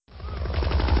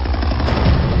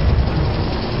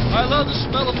love the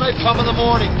smell of napalm in the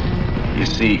morning. You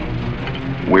see,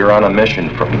 we're on a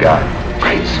mission from God.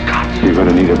 Great Scott. You're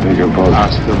gonna need a bigger boat.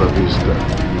 Hasta la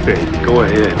vista, baby. Go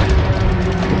ahead.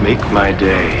 Make my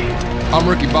day. I'm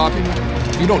Ricky Bobby.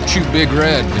 If you don't chew Big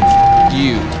Red, then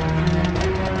you.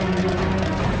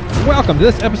 Welcome to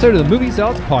this episode of the Movie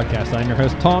Zealots Podcast. I'm your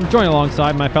host, Tom, joined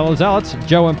alongside my fellow Zealots,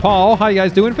 Joe and Paul. How you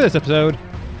guys doing for this episode?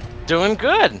 Doing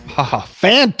good.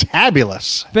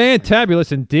 Fantabulous.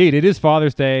 Fantabulous indeed. It is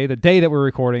Father's Day, the day that we're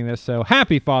recording this, so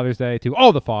happy Father's Day to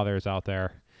all the fathers out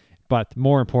there. But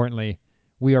more importantly,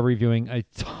 we are reviewing a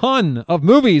ton of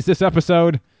movies this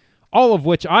episode, all of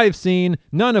which I've seen,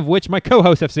 none of which my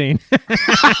co-hosts have seen.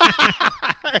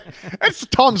 It's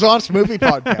Tom's Honest Movie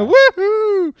Podcast.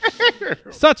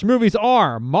 Woohoo! Such movies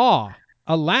are Ma,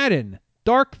 Aladdin,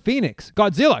 Dark Phoenix,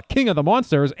 Godzilla, King of the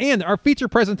Monsters, and our feature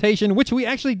presentation, which we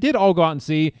actually did all go out and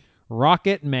see,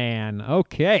 Rocket Man.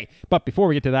 Okay, but before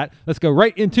we get to that, let's go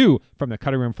right into From the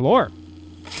Cutting Room Floor.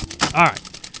 All right.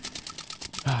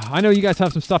 I know you guys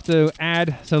have some stuff to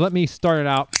add, so let me start it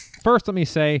out. First, let me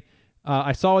say,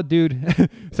 I saw a dude.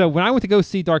 So when I went to go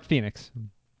see Dark Phoenix,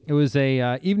 it was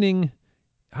a evening.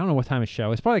 I don't know what time of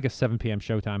show. It's probably like a 7 p.m.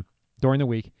 showtime during the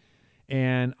week.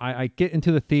 And I get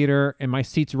into the theater, and my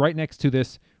seat's right next to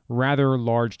this rather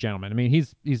large gentleman. I mean,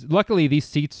 he's luckily these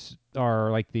seats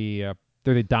are like they're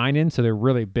the dine-in, so they're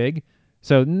really big.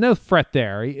 So no fret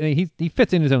there. He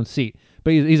fits in his own seat,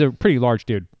 but he's a pretty large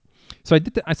dude. So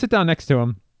I sit down next to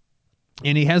him,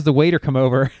 and he has the waiter come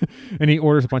over, and he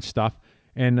orders a bunch of stuff,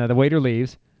 and the waiter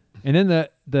leaves, and then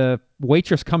the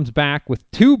waitress comes back with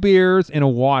 2 beers and a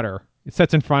water. It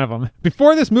sets in front of him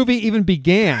before this movie even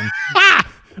began.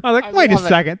 I was like, wait a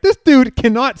second. This dude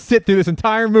cannot sit through this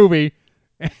entire movie,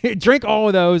 drink all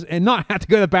of those, and not have to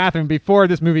go to the bathroom before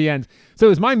this movie ends. So it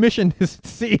was my mission to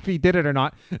see if he did it or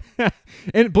not.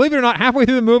 And believe it or not, halfway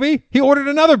through the movie, he ordered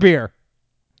another beer.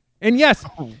 And yes,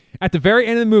 at the very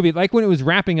end of the movie, like when it was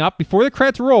wrapping up, before the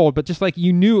credits rolled, but just like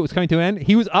you knew it was coming to an end,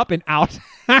 he was up and out.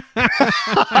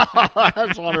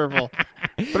 That's wonderful.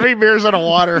 3 beers and a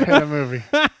water in a movie.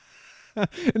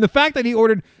 And the fact that he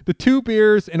ordered the 2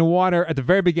 beers and a water at the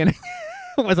very beginning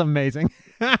was amazing.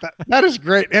 That is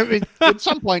great. I mean, at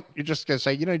some point, you're just going to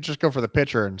say, you just go for the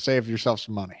pitcher and save yourself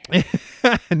some money.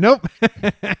 Nope.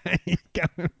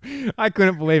 I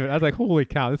couldn't believe it. I was like, holy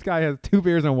cow, this guy has 2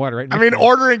 beers and a water right now. I mean,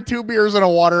 ordering 2 beers and a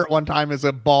water at one time is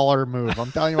a baller move.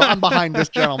 I'm telling you what, I'm behind this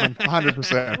gentleman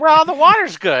 100%. Well, the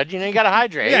water's good. You got to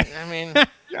hydrate. Yeah. I mean,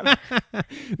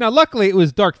 now, luckily, it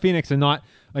was Dark Phoenix and not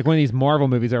like one of these Marvel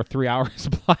movies that are 3 hours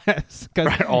plus.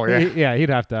 Right. Oh, yeah. He'd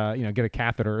have to, get a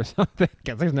catheter or something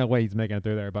because there's no way he's making it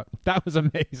through there. But that was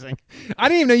amazing. I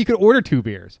didn't even know you could order 2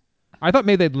 beers. I thought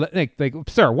maybe they'd like,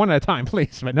 sir, one at a time,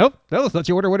 please. But nope, they'll just let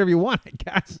you order whatever you want, I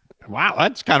guess. Wow,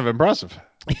 that's kind of impressive.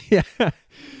 Yeah.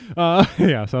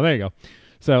 Yeah, so there you go.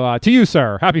 So to you,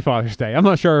 sir, happy Father's Day. I'm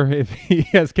not sure if he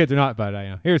has kids or not,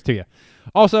 but here's to you.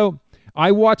 Also,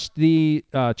 I watched the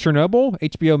Chernobyl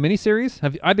HBO miniseries.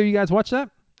 Have either of you guys watched that?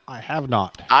 I have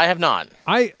not. I have not.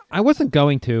 I wasn't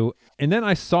going to, and then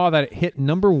I saw that it hit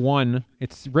number 1.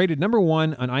 It's rated number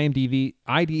 1 on IMDb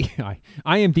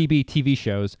TV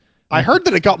shows. I heard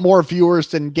that it got more viewers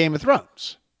than Game of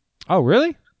Thrones. Oh,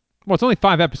 really? Well, it's only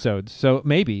 5 episodes, so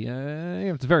maybe.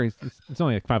 It's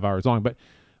only like 5 hours long, but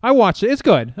I watched it. It's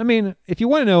good. I mean, if you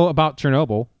want to know about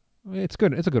Chernobyl, it's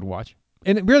good. It's a good watch.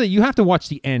 And really, you have to watch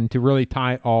the end to really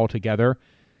tie it all together.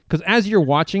 Because as you're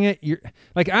watching it,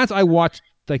 as I watched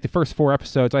like the first 4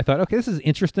 episodes, I thought, okay, this is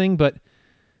interesting, but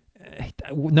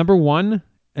number 1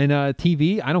 in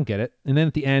TV, I don't get it. And then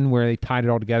at the end where they tied it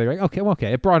all together, like,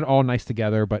 okay, it brought it all nice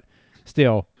together, but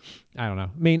still, I don't know.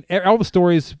 I mean, all the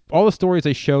stories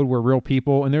they showed were real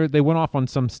people, and they went off on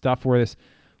some stuff where this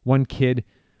one kid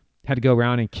had to go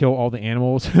around and kill all the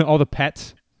animals, all the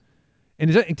pets. And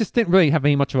it just didn't really have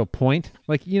any much of a point.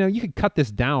 Like, you could cut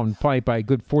this down probably by a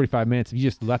good 45 minutes if you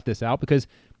just left this out, because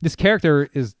this character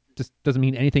just doesn't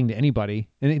mean anything to anybody.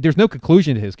 And there's no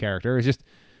conclusion to his character. It's just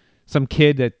some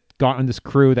kid that got on this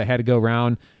crew that had to go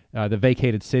around the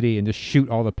vacated city and just shoot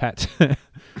all the pets.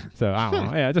 So, I don't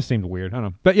know. Yeah, it just seemed weird. I don't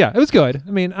know. But yeah, it was good.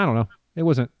 I mean, I don't know. It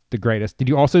wasn't the greatest. Did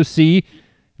you also see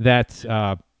that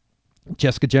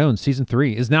Jessica Jones season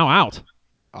 3 is now out?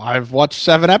 I've watched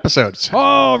 7 episodes.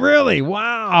 Oh, really?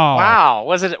 Wow. Wow.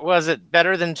 Was it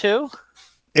better than 2?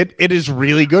 It is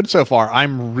really good so far.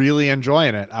 I'm really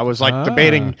enjoying it. I was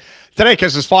debating today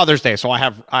because it's Father's Day, so I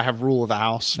have rule of the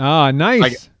house. Oh,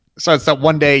 nice. So it's that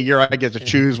one day a year I get to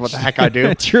choose what the heck I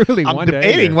do. Truly, I'm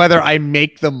debating whether I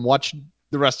make them watch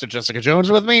the rest of Jessica Jones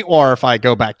with me, or if I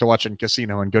go back to watching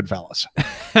Casino and Goodfellas.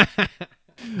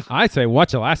 I'd say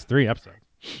watch the last 3 episodes.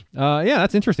 Yeah,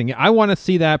 that's interesting. Yeah, I want to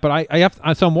see that, but I have.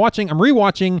 So I'm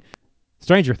rewatching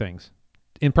Stranger Things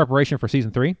in preparation for season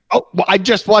 3. Oh, well,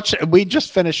 we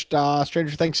just finished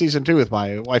Stranger Things season 2 with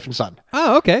my wife and son.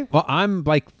 Oh, okay. Well, I'm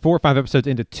like 4 or 5 episodes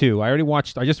into 2. I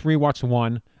just rewatched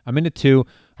 1. I'm into 2.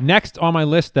 Next on my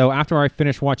list, though, after I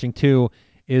finish watching 2,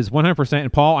 is 100%.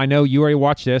 And Paul, I know you already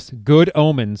watched this. Good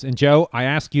Omens. And Joe, I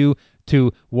ask you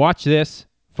to watch this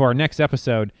for our next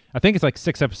episode. I think it's like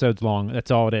 6 episodes long. That's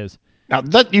all it is. Now,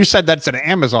 you said that's an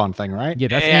Amazon thing, right? Yeah,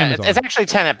 that's Yeah, Amazon. it's actually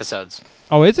 10 episodes.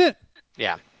 Oh, is it?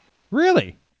 Yeah.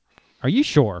 Really? Are you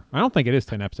sure? I don't think it is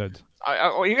 10 episodes.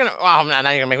 You're gonna. Well, now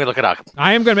you're gonna make me look it up.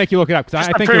 I am going to make you look it up because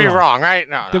I think prove you're you wrong. right?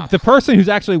 No. The person who's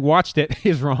actually watched it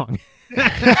is wrong.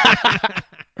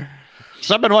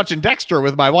 So I've been watching Dexter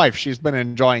with my wife. She's been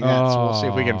enjoying that. So we'll see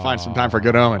if we can find some time for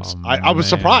Good Omens. I was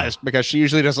man. surprised because she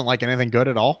usually doesn't like anything good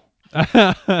at all.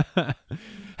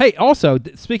 Hey, also,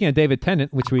 speaking of David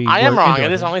Tennant, which I am were wrong. into-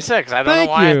 It is only 6. I don't Thank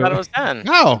know why you. I thought it was 10.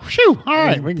 Oh, shoo. All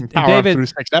right. We can power David- up through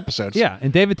 6 episodes. Yeah,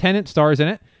 and David Tennant stars in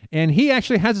it, and he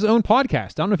actually has his own podcast. I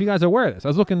don't know if you guys are aware of this. I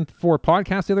was looking for a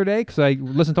podcast the other day because I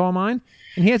listened to all mine,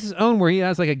 and he has his own where he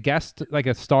has like a guest, like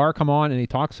a star, come on and he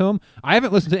talks to him. I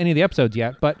haven't listened to any of the episodes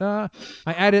yet, but I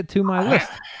added it to my list,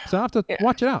 so I have to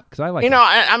watch it out because I like it.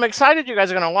 I'm excited you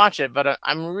guys are gonna watch it, but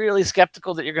I'm really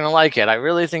skeptical that you're gonna like it. I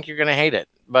really think you're gonna hate it,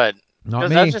 but Not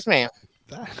me. that's just me.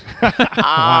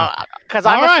 Because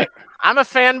All right. I'm a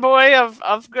fanboy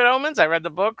of Good Omens. I read the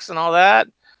books and all that.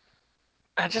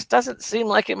 It just doesn't seem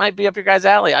like it might be up your guys'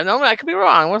 alley. I know I could be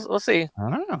wrong. We'll see. I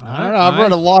don't know. I've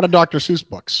read a lot of Dr. Seuss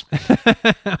books.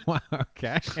 Wow,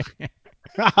 okay.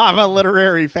 I'm a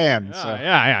literary fan. So.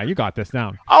 Yeah, you got this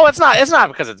down. Oh, it's not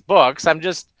because it's books.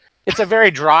 It's a very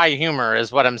dry humor,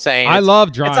 is what I'm saying. I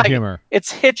love dry it's like- humor.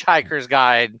 It's Hitchhiker's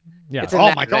Guide. Yeah, It's in Oh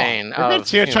that my God. vein If of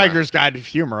it's Hitchhiker's Guide to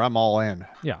Humor, I'm all in.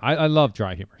 yeah, I love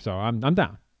dry humor, so I'm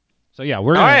down. So yeah,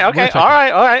 we're All gonna. right, we're okay, gonna check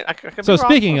all it. right. I could So be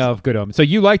wrong. speaking of Good Omens, so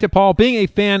you liked it, Paul. Being a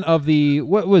fan of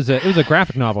what was it? It was a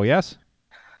graphic novel, yes?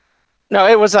 No,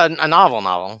 it was a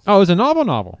novel. Oh, it was a novel.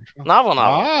 Novel.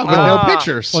 Ah, with no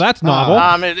pictures. Well, that's novel.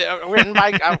 Written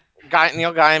by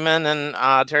Neil Gaiman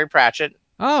and Terry Pratchett.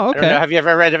 Oh, I don't know, okay. have you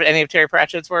ever read any of Terry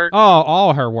Pratchett's work? Oh,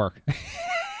 all her work.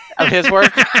 Of his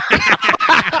work?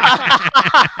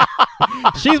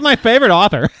 She's my favorite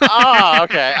author. Oh,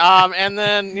 okay. And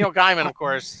then Neil Gaiman, of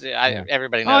course.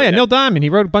 Everybody knows. Oh yeah, it. Neil Diamond. He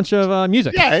wrote a bunch of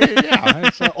music. Yeah.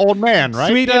 It's an old man, right?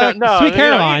 Sweet, No, Sweet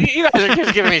Caroline. You guys are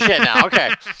just giving me shit now. Okay.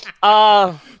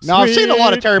 No, I've seen a lot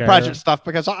of Sweet Terry Caroline. Pratchett stuff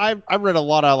because I read a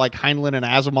lot of like Heinlein and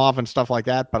Asimov and stuff like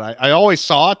that. But I always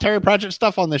saw Terry Pratchett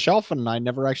stuff on the shelf, and I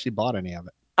never actually bought any of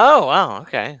it. Oh, wow.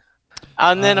 Okay.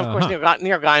 And then, of course, Uh-huh.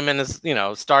 Neil Gaiman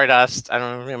is, Stardust. I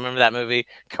don't remember that movie.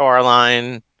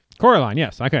 Coraline. Coraline,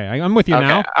 yes. Okay, I'm with you Okay.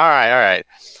 now. All right.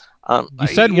 You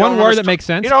said don't one remember word that makes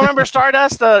sense. You don't remember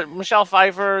Stardust? Michelle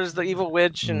Pfeiffer's the evil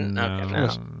witch, and okay, no.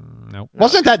 Nope.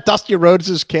 Wasn't that Dusty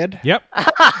Rhodes' kid? Yep.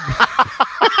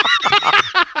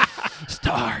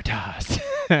 Stardust.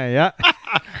 Yeah.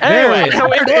 Anyway, There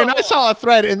so And I saw a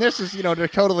thread, and this is, to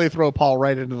totally throw Paul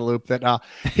right into the loop, that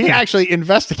he actually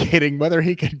investigating whether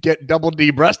he could get double D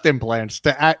breast implants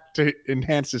to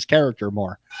enhance his character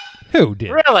more. Who did?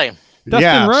 really? Dustin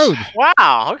Yes. Rhodes.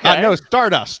 Wow. Okay. No,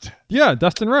 Stardust. Yeah,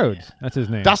 Dustin Rhodes. That's his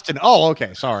name. Dustin. Oh,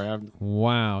 okay. Sorry.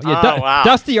 Wow. Yeah, Oh, wow.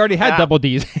 Dusty already had Yeah. double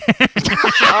D's.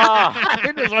 Oh.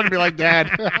 I just want to be like Dad.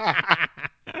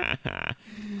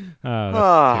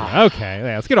 Okay,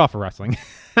 yeah, let's get off of wrestling.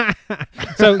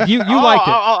 So you liked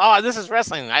it. Oh, this is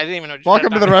wrestling. I didn't even know. What you Welcome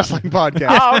to said. the wrestling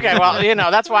podcast. Oh, okay.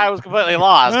 Well, that's why I was completely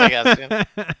lost. I guess.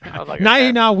 I was like, Now okay.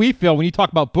 you know how we feel when you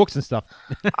talk about books and stuff.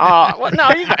 Well, no,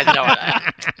 you guys know it.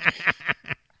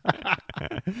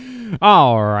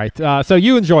 All right. So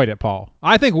you enjoyed it, Paul.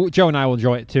 I think Joe and I will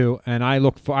enjoy it too, and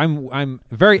I'm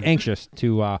very anxious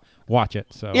to watch it.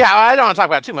 So Yeah, I don't want to talk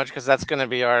about it too much because that's going to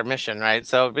be our mission, right?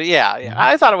 So, but yeah,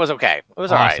 I thought it was okay. It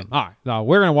was all right. awesome. All right. Now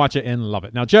we're gonna watch it and love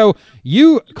it. Now, Joe,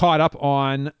 you caught up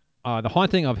on The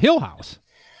Haunting of Hill House.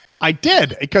 I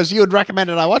did, because you had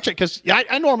recommended I watch it, because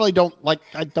I normally don't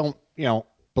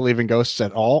believe in ghosts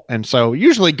at all. And so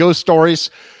usually ghost stories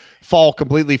fall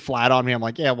completely flat on me. I'm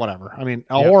like, yeah, whatever. I mean,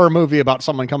 a horror movie about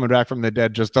someone coming back from the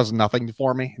dead just does nothing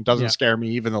for me. It doesn't scare me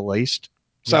even the least.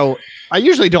 So I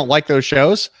usually don't like those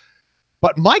shows.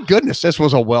 But my goodness, this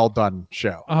was a well done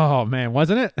show. Oh man,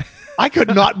 wasn't it? I could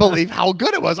not believe how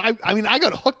good it was. I mean, I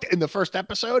got hooked in the first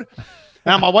episode.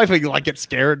 Now my wife would like get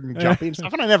scared and jumpy and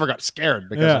stuff, and I never got scared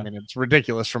because I mean it's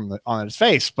ridiculous on its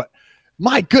face. But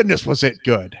my goodness, was it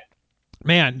good?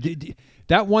 Man,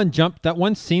 that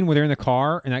one scene where they're in the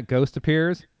car and that ghost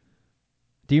appears.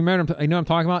 Do you remember? I know what I'm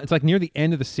talking about. It's like near the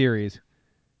end of the series,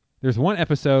 There's one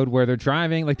episode where they're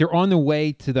driving, like they're on the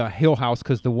way to the Hill House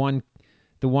because the one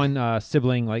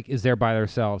sibling like is there by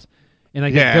themselves, and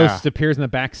like the ghost appears in the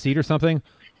back seat or something.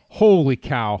 Holy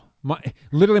cow!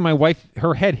 Literally, my wife,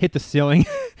 her head hit the ceiling,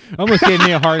 almost gave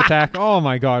me a heart attack. Oh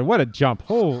my god, what a jump!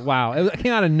 Oh wow, it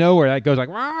came out of nowhere. That goes like,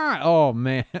 Rah! Oh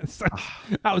man,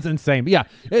 that was insane. But yeah,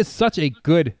 it's such a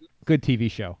good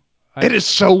TV show. It is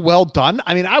so well done.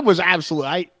 I mean, I was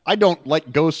absolutely, I don't like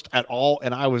Ghost at all,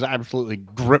 and I was absolutely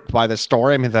gripped by the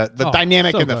story. I mean, the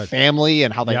dynamic in the family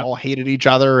and how they all hated each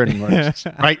other, and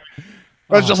right. I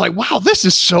was just like, wow, this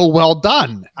is so well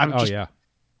done. I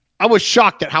was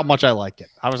shocked at how much I liked it.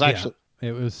 I was actually.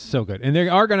 It was so good, and they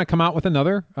are going to come out with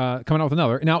another. Now it's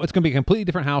going to be a completely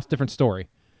different house, different story.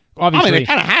 Obviously, I mean, it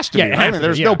kind of has to be. Right? I mean,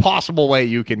 there's no possible way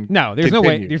you can. No, there's no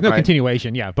way. There's no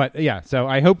continuation. Yeah, but yeah. So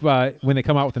I hope when they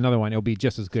come out with another one, it'll be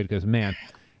just as good. Because man,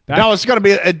 now it's going to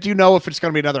be. Do you know if it's going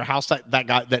to be another house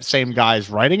that same guy's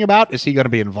writing about? Is he going to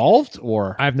be involved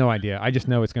or? I have no idea. I just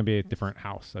know it's going to be a different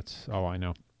house. That's all I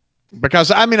know. Because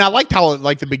I mean, I liked how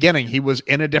like the beginning he was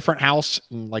in a different house,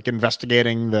 and, like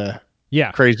investigating the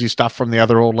crazy stuff from the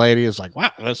other old lady. Is like,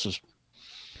 wow, this is.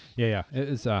 Yeah, it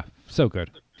is so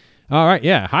good. All right,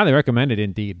 yeah, highly recommended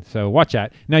indeed. So watch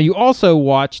that. Now, you also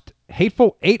watched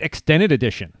Hateful Eight Extended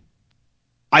Edition.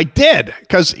 I did,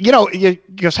 because,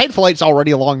 because Hateful Eight's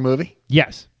already a long movie.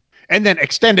 Yes. And then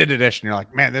Extended Edition, you're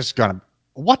like, man, this is going to,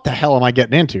 what the hell am I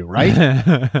getting into, right?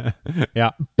 Yeah.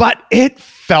 But it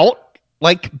felt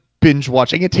like binge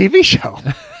watching a TV show.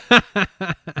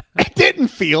 It didn't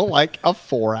feel like a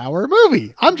 4-hour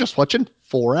movie. I'm just watching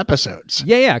 4 episodes.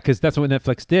 Yeah, because that's what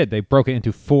Netflix did. They broke it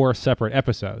into 4 separate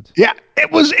episodes. Yeah,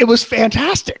 it was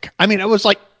fantastic. I mean, it was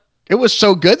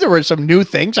so good. There were some new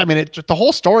things. I mean, the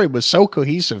whole story was so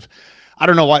cohesive. I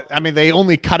don't know what. I mean, they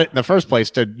only cut it in the first place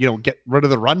to get rid of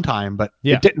the runtime, but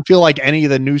it didn't feel like any of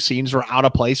the new scenes were out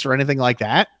of place or anything like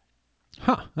that.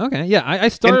 Huh. Okay. Yeah, I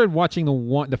started watching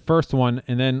the first one,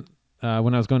 and then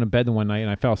when I was going to bed the one night, and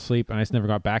I fell asleep, and I just never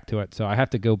got back to it. So I have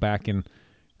to go back and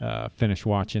finish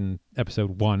watching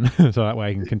episode 1 so that way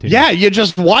I can continue. Yeah, you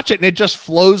just watch it and it just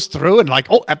flows through and like,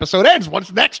 oh, episode ends.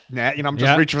 What's next? Nah, I'm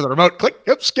just reaching for the remote. Click,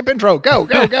 skip intro. Go.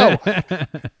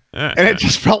 And it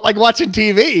just felt like watching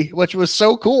TV, which was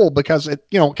so cool because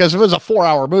because if it was a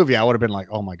 4-hour movie, I would have been like,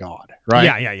 oh my God.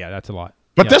 Right. Yeah. That's a lot.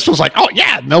 But this was like, oh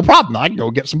yeah, no problem. I can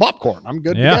go get some popcorn. I'm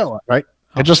good to go. Right.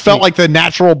 It just felt like the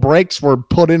natural breaks were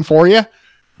put in for you.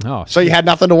 Oh, so you had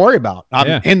nothing to worry about.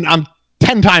 And I'm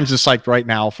 10 times as psyched right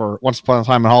now for Once Upon a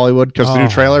Time in Hollywood because the new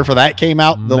trailer for that came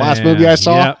out. The last movie I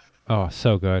saw. Yep. Oh,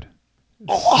 so good.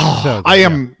 Oh, so good.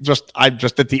 I'm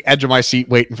just at the edge of my seat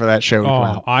waiting for that show to come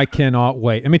out. I cannot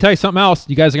wait. Let me tell you something else.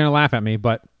 You guys are going to laugh at me,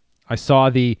 but I saw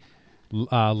the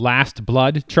Last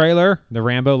Blood trailer, the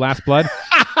Rambo Last Blood.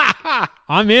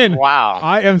 I'm in. Wow.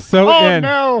 I am so in.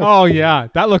 No. Oh, yeah.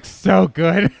 That looks so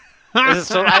good. Is it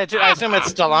still, I assume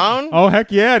it's Stallone? Oh,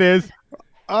 heck yeah, it is.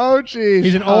 Oh, geez.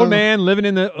 He's an old man living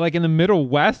in the Middle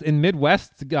West, in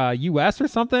Midwest U.S. or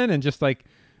something, and just like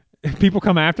people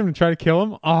come after him to try to kill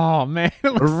him. Oh man,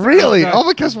 really? So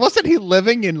because wasn't he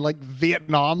living in like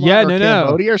Vietnam? Yeah, or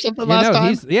Cambodia or something last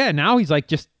time? Now he's like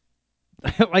just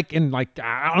like in like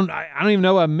I don't even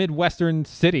know, a Midwestern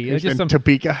city. It's just in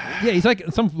Topeka. Yeah, he's like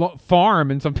some farm,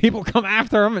 and some people come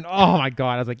after him, and oh my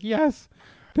God, I was like, yes,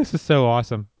 this is so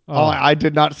awesome. Oh, I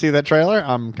did not see that trailer.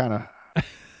 I'm kind of.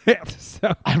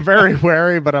 So, I'm very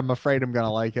wary, but I'm afraid I'm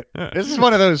gonna like it. This is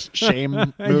one of those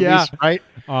shame movies, right?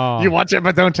 You watch it,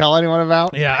 but don't tell anyone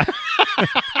about. Yeah,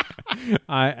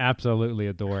 I absolutely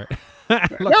adore it. No,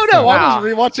 I was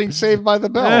rewatching Saved by the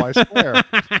Bell. I swear.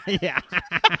 Yeah.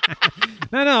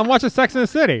 No, I'm watching Sex and the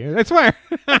City. I swear.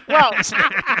 Well,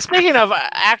 speaking of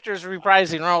actors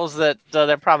reprising roles that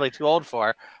they're probably too old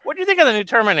for, what do you think of the new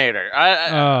Terminator?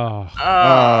 Man,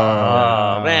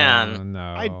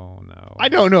 no. I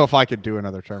don't know if I could do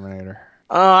another Terminator.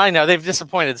 Oh, I know. They've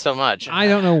disappointed so much. I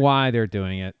don't know why they're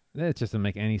doing it. It just doesn't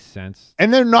make any sense.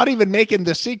 And they're not even making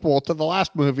the sequel to the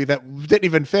last movie that didn't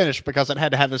even finish because it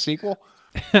had to have a sequel.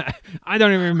 I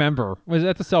don't even remember. Was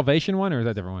that the Salvation one or is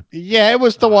that a different one? Yeah, it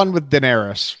was the one with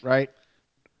Daenerys, right?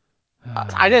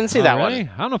 I didn't see that really?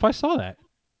 one. I don't know if I saw that.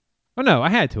 Oh, no, I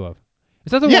had to have.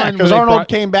 Is that the one? one? Because Arnold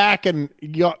came back and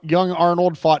young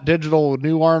Arnold fought digital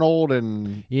new Arnold,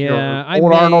 and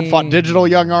old Arnold fought digital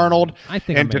young Arnold. I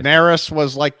think. And Daenerys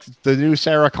was like the new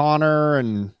Sarah Connor,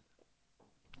 and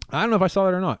I don't know if I saw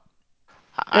that or not.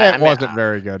 It wasn't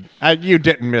very good. You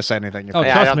didn't miss anything.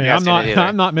 Trust me,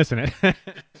 I'm not missing it.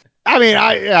 I mean,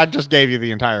 I just gave you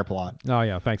the entire plot. Oh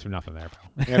yeah, thanks for nothing there.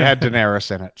 It had Daenerys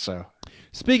in it. So,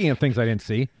 speaking of things I didn't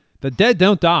see, The Dead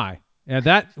Don't Die.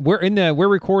 That we're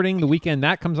recording the weekend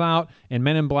that comes out, and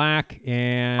Men in Black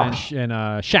and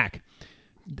Shaq.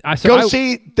 Go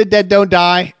see The Dead Don't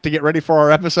Die to get ready for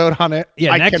our episode on it.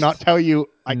 Yeah, I cannot tell you.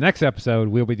 Next episode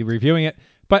we'll be reviewing it.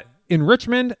 But in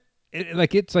Richmond, I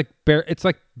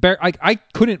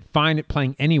couldn't find it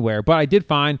playing anywhere, but I did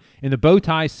find in the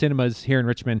Bowtie Cinemas here in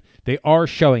Richmond they are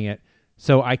showing it,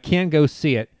 so I can go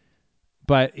see it.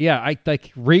 But yeah, I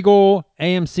like Regal,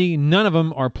 AMC, none of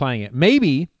them are playing it.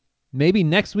 Maybe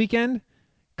next weekend,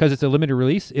 because it's a limited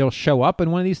release, it'll show up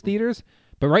in one of these theaters.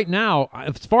 But right now,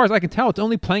 as far as I can tell, it's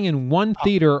only playing in one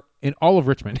theater in all of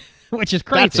Richmond, which is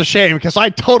crazy. That's a shame, because I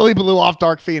totally blew off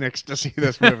Dark Phoenix to see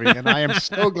this movie, and I am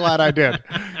so glad I did.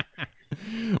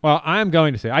 Well, I'm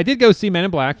going to see. I did go see Men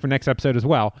in Black for next episode as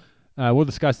well. We'll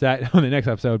discuss that on the next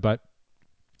episode. But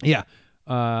yeah,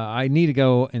 I need to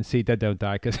go and see Dead Don't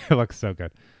Die because it looks so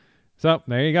good. So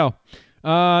there you go.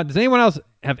 Does anyone else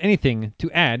have anything to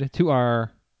add to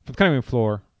our Cutting Room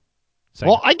Floor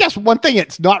segment? Well, I guess one thing,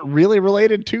 it's not really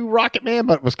related to Rocket Man,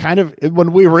 but it was kind of,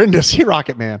 when we were in to see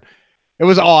Rocket Man, it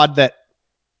was odd that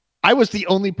I was the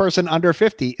only person under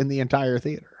 50 in the entire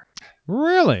theater.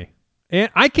 Really? And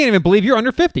I can't even believe you're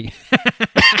under 50.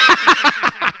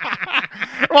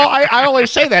 Well, I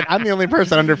always say that. I'm the only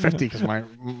person under 50 because my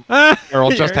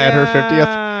girl just had her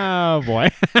 50th. Oh, boy.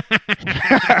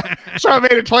 So I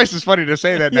made it twice as funny to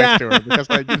say that next to her because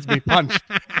that gives me punch.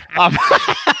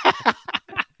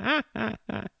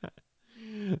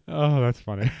 Oh, that's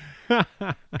funny.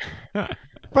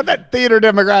 But that theater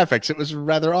demographics, it was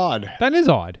rather odd. That is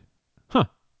odd. Huh.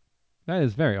 That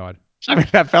is very odd. I mean,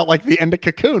 that felt like the end of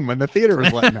Cocoon when the theater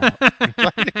was letting out.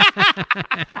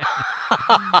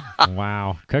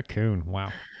 Wow. Cocoon.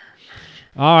 Wow.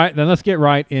 All right, then let's get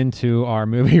right into our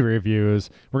movie reviews.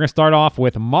 We're going to start off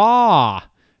with Ma.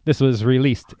 This was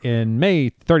released in May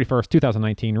 31st,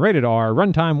 2019. Rated R.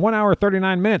 Runtime 1 hour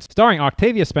 39 minutes. Starring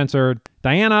Octavia Spencer,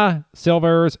 Diana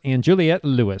Silvers, and Juliette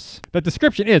Lewis. The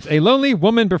description is: a lonely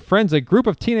woman befriends a group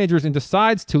of teenagers and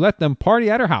decides to let them party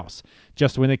at her house.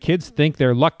 Just when the kids think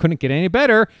their luck couldn't get any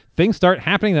better, things start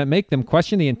happening that make them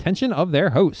question the intention of their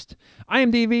host.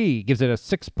 IMDb gives it a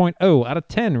 6.0 out of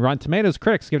 10. Rotten Tomatoes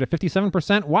critics give it a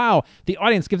 57%. Wow. The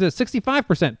audience gives it a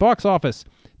 65%. Box office.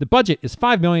 The budget is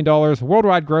 $5 million.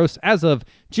 Worldwide gross as of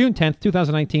June 10th,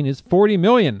 2019 is $40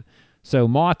 million. So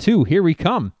Ma 2, here we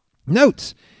come.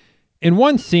 Notes. In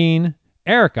one scene,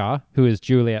 Erica, who is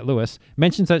Juliette Lewis,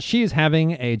 mentions that she is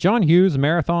having a John Hughes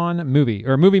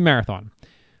movie marathon.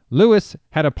 Lewis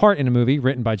had a part in a movie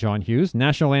written by John Hughes,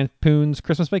 National Lampoon's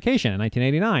Christmas Vacation in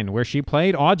 1989, where she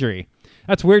played Audrey.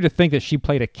 That's weird to think that she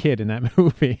played a kid in that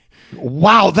movie.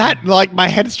 Wow, that, like, my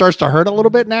head starts to hurt a little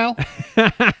bit now.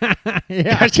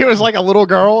 Yeah. She was like a little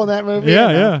girl in that movie.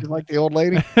 Yeah. She's like the old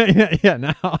lady. Yeah,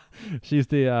 now she's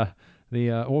the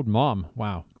old mom.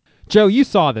 Wow. Joe, you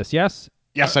saw this, yes?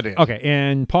 Yes, I did. Okay,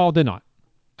 and Paul did not.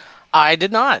 I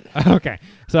did not. Okay,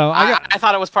 so I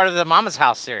thought it was part of the Mama's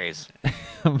House series.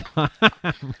 Wow.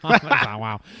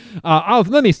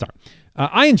 Let me start.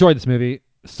 I enjoyed this movie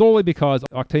solely because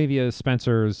Octavia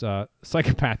Spencer's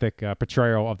psychopathic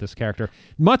portrayal of this character.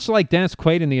 Much like Dennis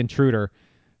Quaid in The Intruder,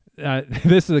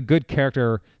 this is a good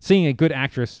character. Seeing a good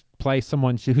actress play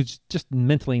someone who's just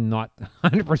mentally not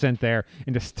 100% there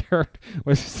and disturbed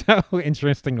was so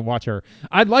interesting to watch her.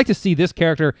 I'd like to see this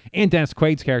character and Dennis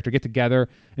Quaid's character get together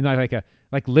and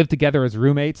live together as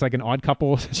roommates, like an Odd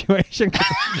Couple situation.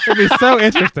 It'd be so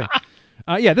interesting.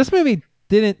 Yeah, this movie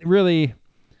didn't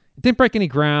break any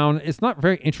ground. It's not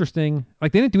very interesting.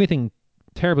 Like, they didn't do anything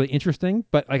terribly interesting,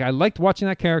 but like, I liked watching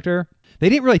that character. They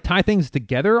didn't really tie things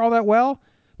together all that well.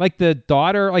 Like the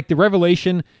daughter, like the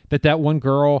revelation that one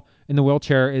girl in the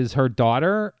wheelchair is her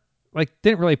daughter, like,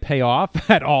 didn't really pay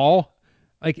off at all.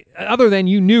 Like, other than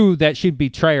you knew that she'd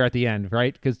betray her at the end,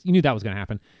 right? Because you knew that was going to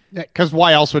happen. Yeah, because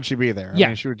why else would she be there? Yeah.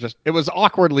 I mean, it was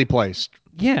awkwardly placed.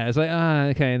 Yeah, it's like,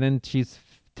 okay. And then she's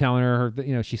telling her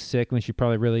that, she's sick when she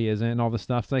probably really isn't, and all this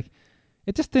stuff. It's like,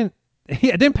 it just didn't.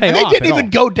 Yeah, it didn't pay and off. They didn't even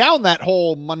go down that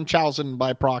whole Munchausen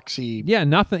by proxy. Yeah,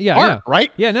 nothing. Yeah, arc,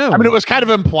 right? Yeah, no. I mean, it was kind of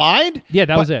implied. Yeah,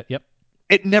 that was it. Yep.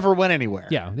 It never went anywhere.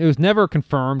 Yeah, it was never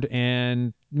confirmed,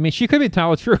 and I mean, she could be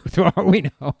telling the truth. For all we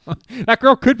know, that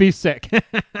girl could be sick.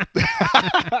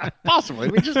 Possibly,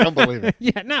 we just don't believe it.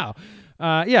 Yeah, no.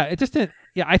 Yeah, it just didn't.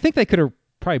 Yeah, I think they could have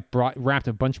probably wrapped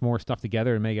a bunch more stuff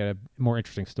together and make it a more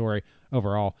interesting story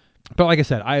overall. But like I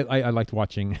said, I liked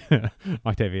watching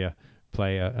Octavia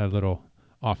play a little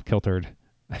off-kiltered.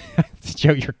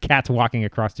 Joe, your cat's walking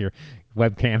across your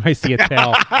webcam. I see a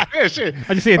tail. I just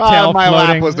see a tail my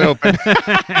floating. lap was open.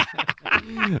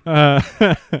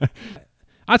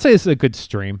 I'd say this is a good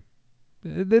stream.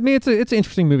 I mean, it's an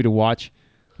interesting movie to watch.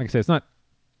 Like I said, it's not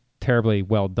terribly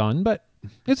well done, but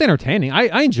it's entertaining.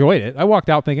 I enjoyed it. I walked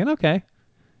out thinking, okay,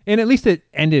 and at least it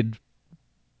ended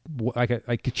like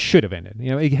it should have ended. You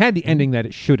know, it had the ending that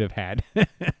it should have had.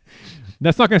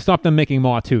 That's not going to stop them making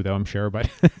Maw 2, though, I'm sure. But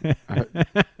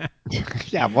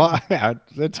yeah,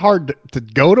 it's hard to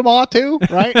go to Maw 2,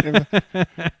 right?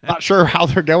 Not sure how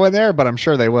they're going there, but I'm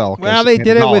sure they will. Well, they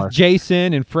did it with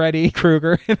Jason and Freddy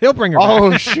Krueger. They'll bring her back.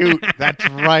 Oh, shoot. That's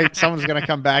right. Someone's going to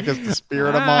come back as the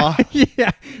spirit of Maw. Yeah.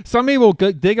 Somebody will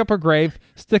dig up her grave,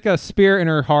 stick a spear in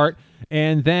her heart,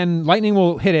 and then lightning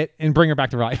will hit it and bring her back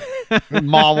to life.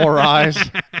 Maw will rise.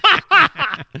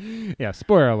 Yeah,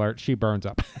 spoiler alert, she burns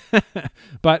up.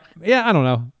 But yeah, I don't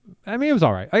know. I mean, it was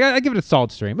all right. I give it a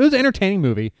solid stream. It was an entertaining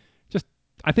movie. Just,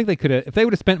 I think they could have, if they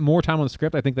would have spent more time on the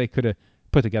script, I think they could have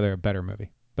put together a better movie.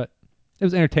 But it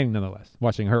was entertaining nonetheless,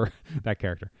 watching her, that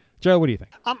character. Joe, what do you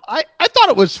think? I thought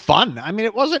it was fun. I mean,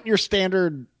 it wasn't your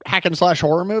standard hack and slash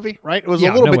horror movie, right? It was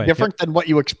a little bit different than what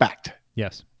you expect.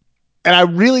 Yes. And I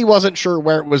really wasn't sure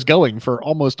where it was going for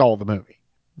almost all the movie.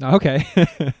 Okay.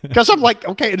 Because I'm like,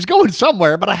 okay, it's going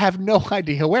somewhere, but I have no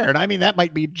idea where. And I mean, that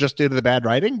might be just due to the bad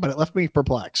writing, but it left me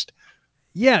perplexed.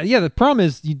 Yeah. The problem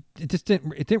is it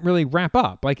didn't really wrap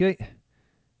up. Like,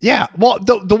 yeah. Well,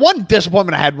 the one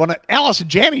disappointment I had when Alice and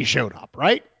Janney showed up,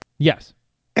 right? Yes.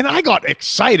 And I got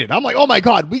excited. I'm like, oh my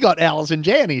God, we got Alice and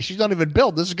Janney. She's not even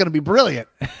billed. This is going to be brilliant.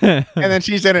 And then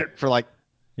she's in it for like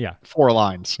 4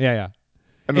 lines. Yeah.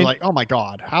 And they're like, oh my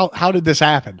God, how did this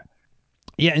happen?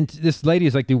 Yeah, and this lady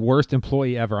is like the worst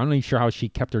employee ever. I'm not even sure how she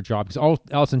kept her job because all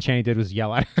Allison Chaney did was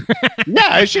yell at her.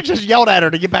 Yeah, she just yelled at her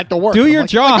to get back to work. Do your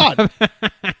job.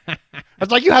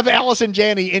 It's like you have Allison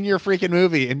Janney in your freaking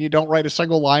movie and you don't write a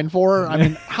single line for her. I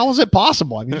mean, how is it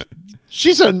possible? I mean,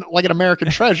 she's like an American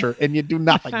treasure and you do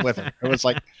nothing with her. It was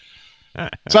like,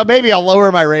 so maybe I'll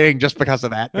lower my rating just because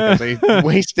of that, because they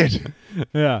wasted.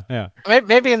 Yeah.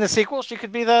 Maybe in the sequel she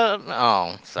could be the.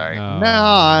 Oh, sorry.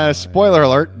 No, spoiler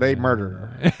alert: they murdered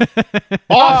her.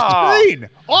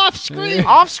 Off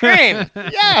screen.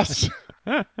 Yes.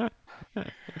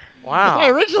 Wow. I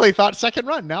originally thought second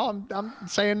run. Now I'm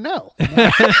saying no.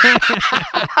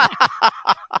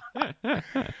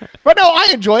 But no, I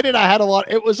enjoyed it. I had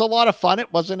it was a lot of fun.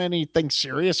 It wasn't anything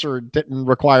serious or didn't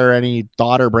require any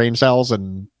thought or brain cells.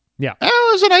 And yeah,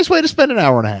 it was a nice way to spend an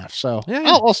hour and a half. So yeah.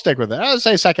 I'll stick with it. I would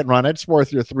say second run. It's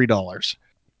worth your $3.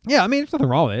 Yeah, I mean, there's nothing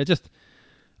wrong with it.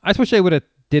 I just wish they would have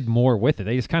did more with it.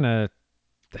 They just kind of,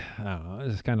 I don't know.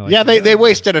 It's kind of like, yeah, they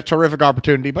wasted a terrific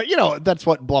opportunity, but that's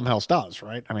what Blumhouse does,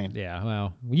 right? I mean, yeah.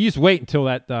 Well, you just wait until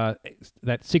that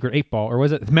Secret 8 Ball, or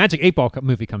was it the Magic 8 Ball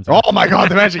movie comes out? Oh my God,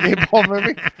 the Magic 8 Ball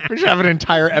movie! We should have an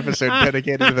entire episode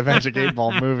dedicated to the Magic 8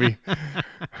 Ball movie.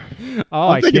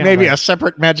 I'm thinking maybe a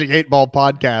separate Magic 8 Ball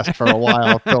podcast for a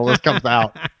while until this comes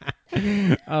out.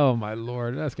 Oh my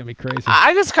Lord, that's gonna be crazy.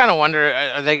 I just kind of wonder,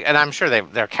 are they, and I'm sure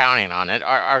they're counting on it.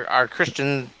 Are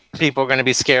Christian people going to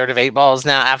be scared of 8 balls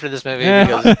now after this movie?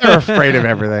 Because they're afraid of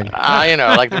everything.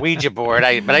 Like the Ouija board.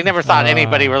 But I never thought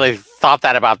anybody really thought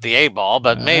that about the 8 ball.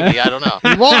 But maybe, I don't know.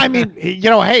 Well, I mean, hey,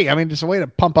 it's a way to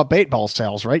pump up 8 ball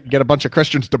sales, right? You get a bunch of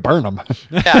Christians to burn them.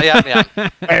 Yeah.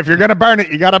 Hey, if you're gonna burn it,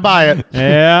 you gotta buy it.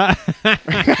 Yeah.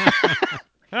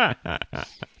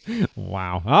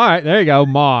 Wow. All right, there you go,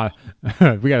 Maw.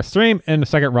 We got a stream and a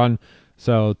second run,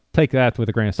 so take that with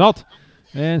a grain of salt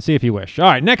and see if you wish. All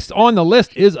right, next on the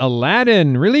list is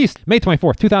Aladdin, released May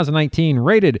 24th, 2019,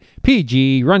 rated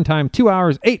PG, runtime 2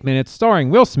 hours, 8 minutes, starring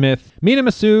Will Smith, Mina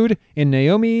Masood, and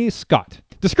Naomi Scott.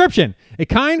 Description: a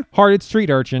kind-hearted street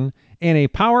urchin and a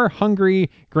power-hungry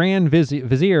grand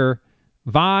vizier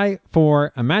vie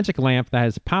for a magic lamp that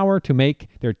has power to make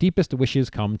their deepest wishes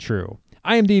come true.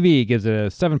 IMDb gives it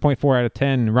a 7.4 out of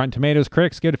 10. Rotten Tomatoes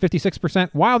critics give it a 56%,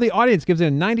 while the audience gives it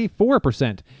a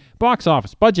 94%. Box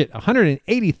office budget,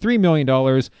 $183 million.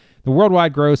 The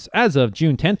worldwide gross as of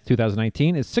June 10th,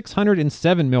 2019 is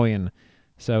 $607 million.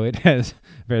 So it has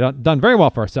done very well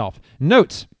for itself.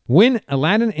 Notes: when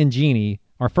Aladdin and Genie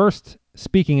are first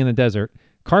speaking in the desert,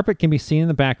 Carpet can be seen in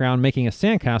the background making a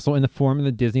sandcastle in the form of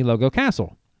the Disney logo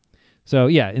castle. So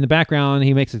yeah, in the background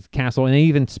he makes a castle, and he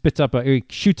even he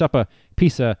shoots up a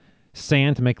piece of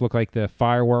sand to make it look like the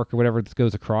firework or whatever that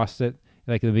goes across it,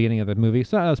 like at the beginning of the movie.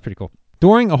 So that was pretty cool.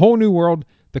 During A Whole New World,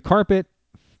 the carpet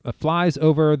flies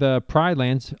over the Pride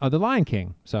Lands of the Lion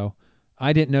King. So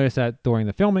I didn't notice that during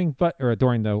the filming, while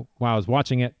I was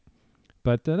watching it,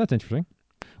 but that's interesting.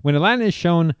 When Aladdin is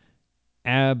shown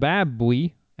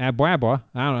Abwabwa,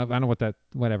 I don't know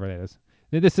whatever that is.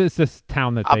 This is this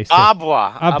town that they say.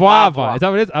 Abwabwa. Is that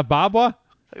what it is? Abwabwa?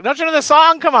 Don't you know the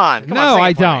song? Come on. No,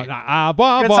 I don't.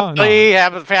 Abwabwa. Good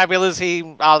have a fabulous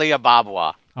Ali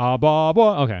Abwabwa. Ah, blah,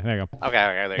 blah. Okay, there you go. Okay,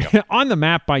 there you go. On the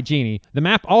map by Genie, the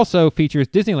map also features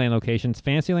Disneyland locations,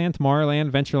 Fantasyland,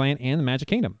 Tomorrowland, Adventureland, and the Magic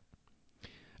Kingdom.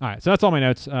 All right, so that's all my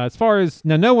notes. As far as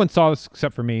now, no one saw this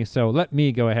except for me, so let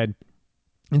me go ahead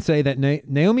and say that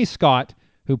Naomi Scott,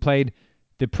 who played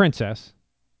the princess,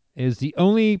 is the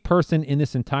only person in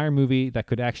this entire movie that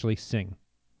could actually sing,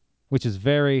 which is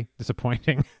very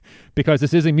disappointing because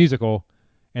this is a musical,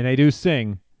 and they do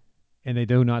sing, and they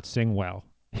do not sing well.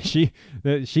 She's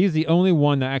the only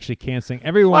one that actually can sing.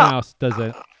 Everyone else does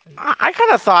it. I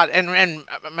kind of thought, and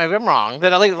maybe I'm wrong,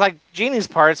 that like Genie's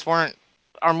parts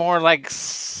are more like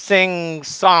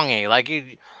sing-songy. Like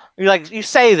you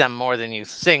say them more than you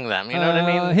sing them. You know what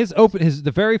I mean?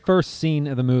 The very first scene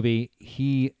of the movie,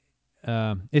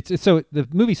 so the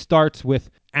movie starts with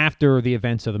after the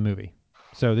events of the movie.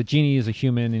 So the genie is a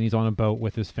human and he's on a boat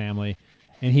with his family,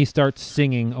 and he starts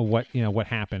singing what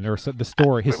happened or the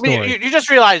story. His story. You just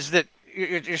realized that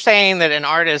you're saying that an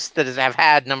artist that have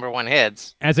had #1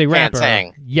 hits as a rapper,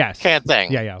 can't sing. Yes, can't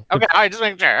sing. Yeah. Okay, all right, just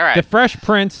making sure. All right. The Fresh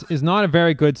Prince is not a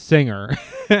very good singer,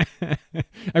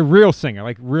 a real singer,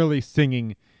 like really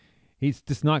singing. He's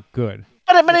just not good.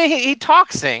 But he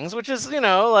talk sings, which is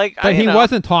like. But he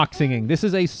wasn't talk singing. This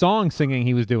is a song singing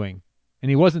he was doing, and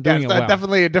he wasn't doing it well.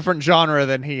 Definitely a different genre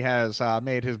than he has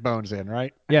made his bones in,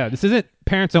 right? Yeah, this isn't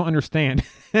Parents Don't Understand.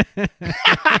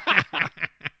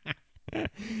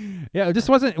 Yeah,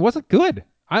 it wasn't good.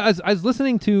 I was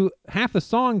listening to half the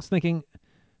songs thinking,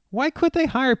 why could they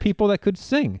hire people that could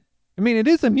sing? I mean, it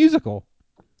is a musical.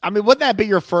 I mean, wouldn't that be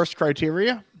your first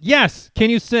criteria? Yes. Can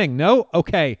you sing? No?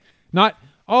 Okay. Not,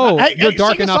 you're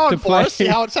dark enough to play. See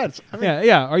how it sounds. I mean,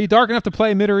 yeah. Are you dark enough to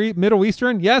play Middle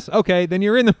Eastern? Yes. Okay, then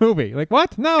you're in the movie. Like,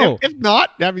 what? No. If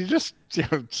not, I mean, just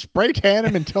spray tan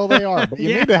them until they are. But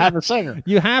you need to have a singer.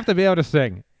 You have to be able to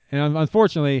sing. And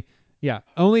unfortunately, yeah,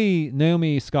 only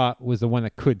Naomi Scott was the one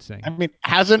that could sing. I mean,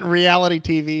 hasn't reality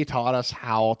TV taught us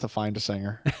how to find a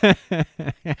singer?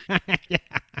 Yeah.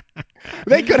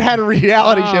 They could have had a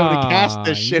reality show to cast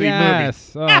this shitty movie.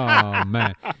 Oh,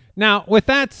 man. Now, with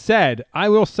that said, I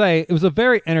will say it was a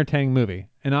very entertaining movie,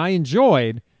 and I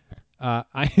enjoyed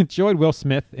Will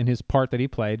Smith in his part that he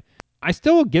played. I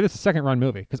still will give this a second run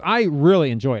movie because I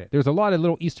really enjoyed it. There's a lot of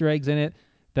little Easter eggs in it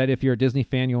that if you're a Disney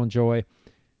fan, you'll enjoy.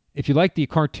 If you like the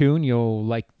cartoon, you'll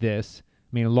like this.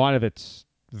 I mean, a lot of it's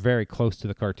very close to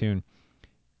the cartoon.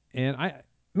 And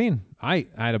I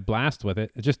had a blast with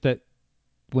it. It's just that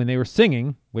when they were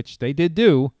singing, which they did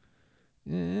do,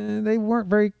 they weren't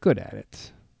very good at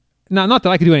it. Now, not that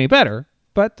I could do any better,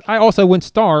 but I also wouldn't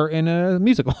star in a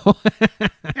musical.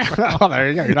 Oh, there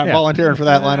you go. You're not volunteering for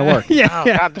that line of work.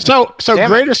 Yeah. So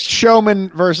Greatest Showman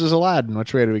versus Aladdin.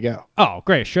 Which way do we go? Oh,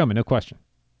 Greatest Showman, no question.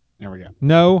 There we go.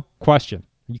 No question.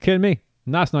 You kidding me?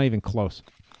 That's not even close.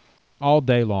 All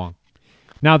day long.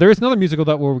 Now, there is another musical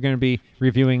that we're going to be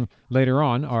reviewing later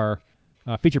on, our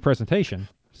feature presentation.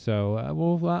 So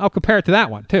I'll compare it to that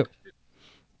one, too.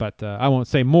 But I won't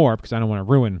say more because I don't want to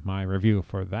ruin my review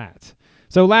for that.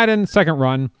 So Aladdin, second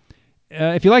run.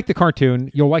 If you like the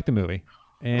cartoon, you'll like the movie.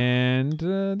 And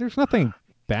there's nothing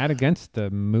bad against the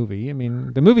movie. I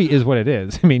mean, the movie is what it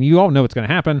is. I mean, you all know what's going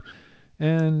to happen.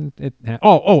 And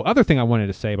other thing I wanted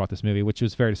to say about this movie, which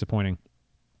was very disappointing.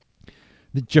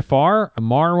 The Jafar,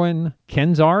 Marwan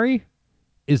Kenzari,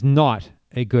 is not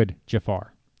a good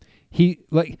Jafar.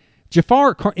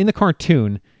 Jafar in the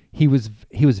cartoon, he was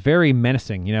very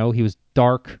menacing, he was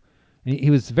dark, and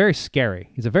he was very scary.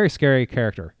 He's a very scary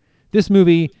character. This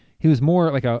movie, he was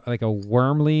more like a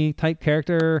Wormly type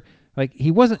character. Like he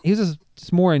was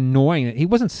just more annoying. He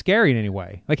wasn't scary in any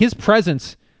way. Like his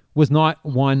presence was not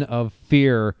one of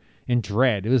fear and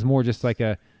dread. It was more just like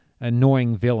a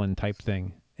annoying villain type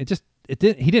thing. He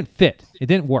didn't fit. It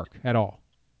didn't work at all.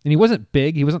 And he wasn't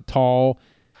big. He wasn't tall.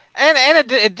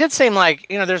 And it did seem like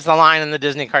there's the line in the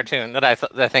Disney cartoon that I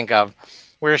think of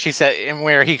where he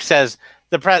says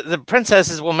the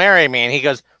princesses will marry me, and he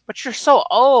goes, but you're so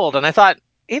old. And I thought,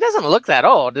 he doesn't look that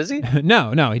old, does he?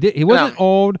 No, he wasn't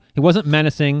old. He wasn't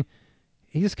menacing.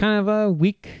 He's just kind of a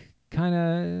weak,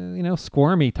 kind of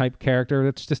squirmy type character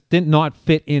that just did not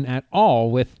fit in at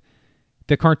all with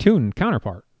the cartoon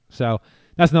counterpart. So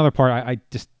that's another part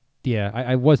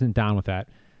I wasn't down with that.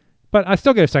 But I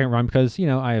still get a second run because,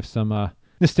 I have some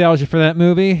nostalgia for that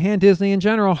movie and Disney in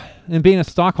general. And being a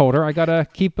stockholder, I got to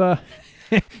keep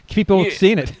people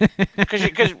seeing it.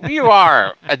 Because you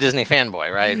are a Disney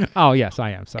fanboy, right? Oh, yes, I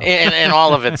am. So in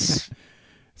all of its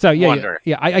wonder.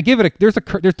 Yeah. I give it there's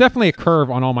definitely a curve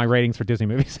on all my ratings for Disney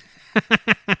movies.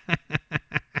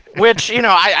 Which,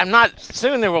 I'm not.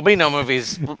 Soon there will be no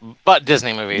movies but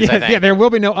Disney movies. I think. Yeah, there will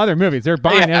be no other movies. They're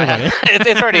buying everybody.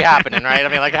 It's already happening, right? I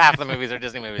mean, like half the movies are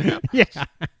Disney movies now.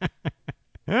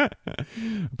 Yeah.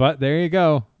 But there you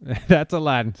go. That's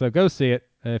Aladdin. So go see it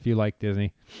if you like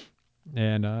Disney.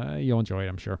 And you'll enjoy it,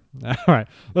 I'm sure. All right.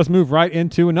 Let's move right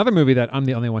into another movie that I'm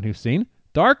the only one who's seen.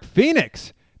 Dark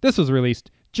Phoenix. This was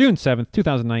released June 7th,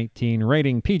 2019,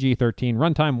 rating PG-13,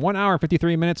 runtime 1 hour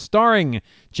 53 minutes, starring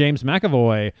James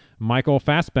McAvoy, Michael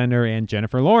Fassbender, and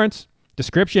Jennifer Lawrence.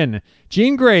 Description: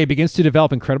 Jean Grey begins to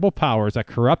develop incredible powers that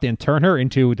corrupt and turn her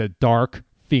into the Dark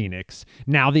Phoenix.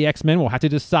 Now the X-Men will have to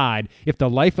decide if the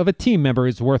life of a team member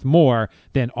is worth more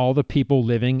than all the people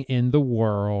living in the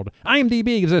world.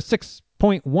 IMDb gives it a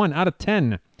 6.1 out of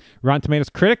 10. Rotten Tomatoes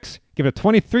critics give it a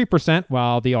 23%,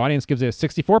 while the audience gives it a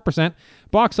 64%.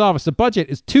 Box office, the budget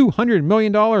is $200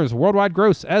 million. Worldwide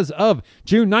gross as of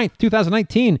June 9th,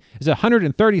 2019 is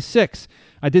 $136.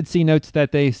 I did see notes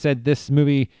that they said this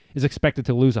movie is expected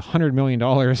to lose $100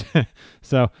 million.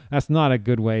 So that's not a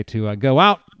good way to go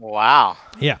out. Wow.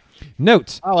 Yeah.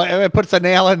 Notes. Oh, it puts a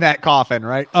nail in that coffin,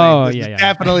 right? Oh, This yeah, is yeah.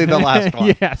 definitely the last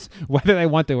one. Yes. Whether they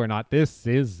want to or not, this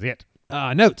is it.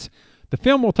 Notes. The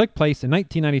film will take place in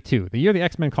 1992, the year the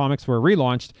X-Men comics were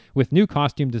relaunched with new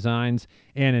costume designs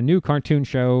and a new cartoon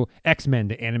show, X-Men: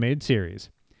 The Animated Series.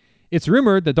 It's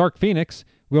rumored the Dark Phoenix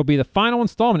will be the final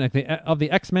installment of the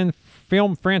X-Men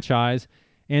film franchise,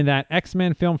 and that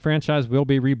X-Men film franchise will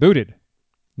be rebooted.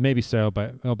 Maybe so,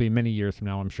 but it'll be many years from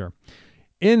now, I'm sure.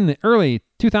 In early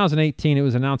 2018, it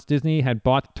was announced Disney had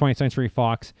bought 20th Century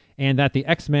Fox and that the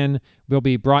X-Men will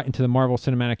be brought into the Marvel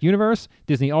Cinematic Universe.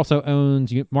 Disney also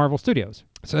owns Marvel Studios.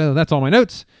 So that's all my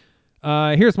notes.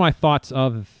 Here's my thoughts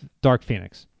of Dark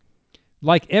Phoenix.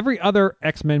 Like every other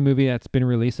X-Men movie that's been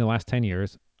released in the last 10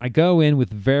 years, I go in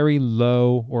with very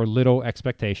low or little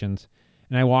expectations,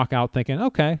 and I walk out thinking,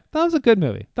 okay, that was a good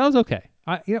movie. That was okay.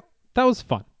 That was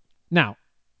fun. Now,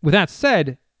 with that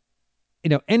said,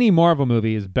 any Marvel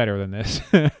movie is better than this.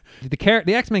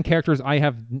 The X-Men characters, I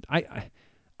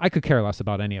could care less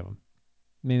about any of them.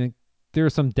 I mean, there are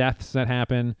some deaths that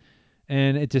happen,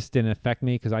 and it just didn't affect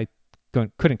me because I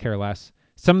couldn't care less.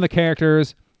 Some of the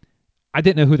characters, I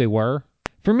didn't know who they were.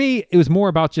 For me, it was more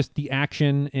about just the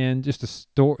action and just a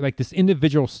story, like this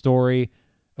individual story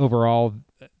overall,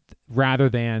 rather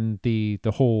than the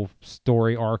whole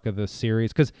story arc of the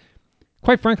series. Because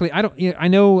quite frankly, I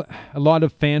know a lot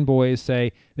of fanboys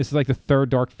say this is like the third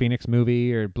Dark Phoenix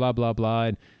movie or blah, blah, blah.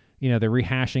 And, they're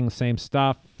rehashing the same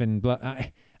stuff and blah.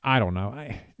 I don't know.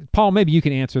 Paul, maybe you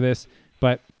can answer this,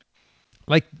 but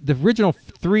like the original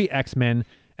 3 X-Men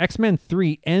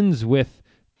 3 ends with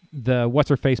the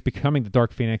what's-her-face becoming the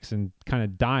Dark Phoenix and kind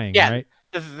of dying, right?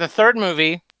 The third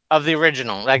movie of the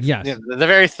original, like yes. the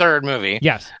very third movie.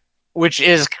 Yes. Which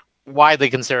is widely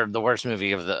considered the worst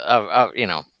movie of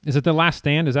Is it The Last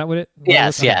Stand? Is that what it?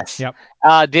 Yes. Yep.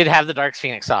 Did have the Dark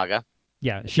Phoenix saga.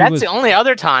 Yeah, the only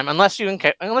other time, unless you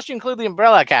include the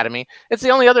Umbrella Academy, it's the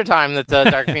only other time that the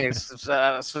Dark Phoenix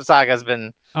saga has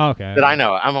been that I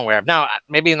know. I'm aware of. Now,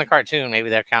 maybe in the cartoon, maybe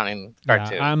they're counting the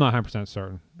cartoon. Yeah, I'm not 100%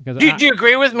 certain. Do you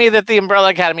agree with me that the Umbrella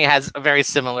Academy has a very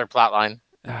similar plot line?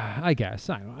 I guess.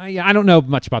 I don't know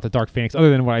much about the Dark Phoenix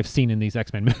other than what I've seen in these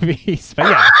X-Men movies.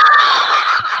 But yeah.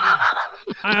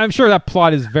 I'm sure that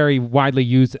plot is very widely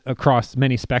used across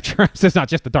many spectrums. It's not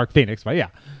just the Dark Phoenix, but yeah.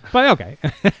 But okay,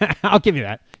 I'll give you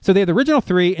that. So they have the original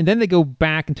 3, and then they go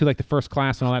back into like the First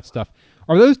Class and all that stuff.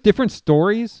 Are those different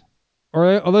stories,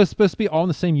 or are those supposed to be all in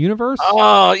the same universe?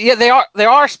 Oh, yeah, they are. They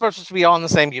are supposed to be all in the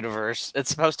same universe. It's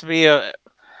supposed to be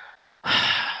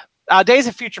Days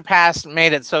of Future Past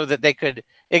made it so that they could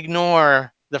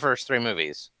ignore the first 3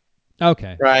 movies.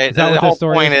 Okay, right. Is that the what whole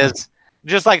story point is? Is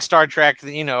just like Star Trek,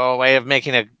 a way of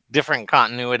making a different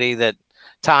continuity, a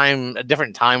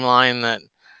different timeline that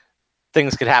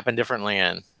things could happen differently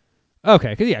in.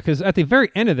 Okay, because at the very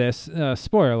end of this,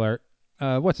 spoiler alert,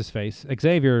 what's his face?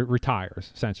 Xavier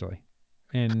retires essentially,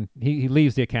 and he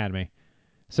leaves the academy.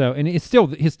 So, and he's still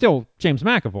James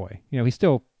McAvoy. He's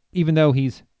still, even though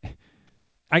he's,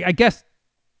 I guess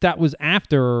that was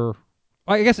after.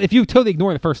 I guess if you totally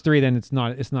ignore the first 3, then it's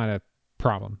not a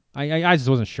problem. I just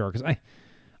wasn't sure because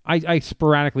I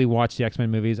sporadically watch the X-Men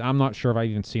movies. I'm not sure if I've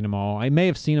even seen them all. I may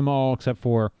have seen them all except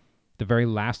for the very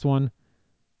last one,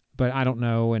 but I don't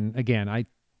know. And again,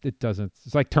 it doesn't.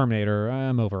 It's like Terminator.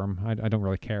 I'm over them. I don't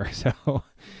really care. So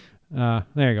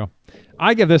there you go.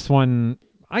 I give this one.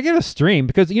 I give it a stream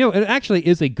because it actually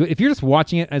is a good. If you're just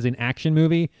watching it as an action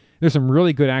movie, there's some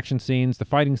really good action scenes. The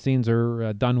fighting scenes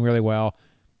are done really well.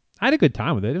 I had a good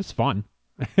time with it. It was fun.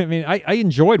 I mean, I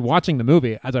enjoyed watching the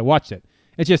movie as I watched it.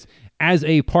 It's just as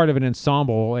a part of an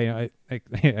ensemble, like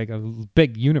a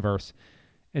big universe.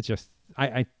 It's just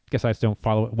I guess I just don't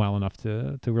follow it well enough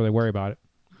to really worry about it.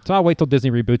 So I'll wait till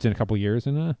Disney reboots in a couple years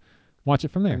and watch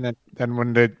it from there. And then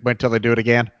when they wait till they do it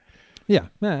again. Yeah,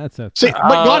 that's it. See,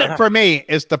 what got it for me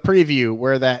is the preview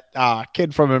where that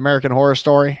kid from American Horror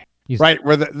Story, right?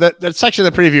 Where the section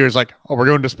of the preview is like, oh, we're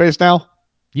going to space now?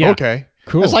 Yeah. Okay.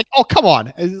 Cool. It's like, oh, come on.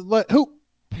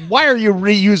 Why are you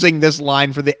reusing this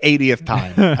line for the 80th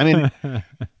time? I mean,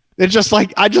 it's just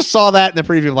like, I just saw that in the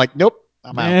preview. I'm like, nope,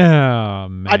 I'm out. Yeah,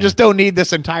 man. I just don't need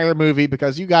this entire movie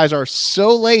because you guys are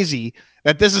so lazy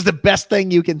that this is the best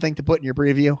thing you can think to put in your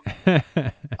preview.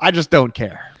 I just don't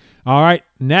care. All right,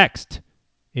 next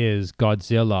is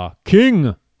Godzilla,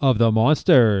 King of the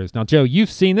Monsters. Now, Joe,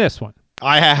 you've seen this one.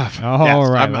 I have. Oh, yes.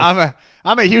 right.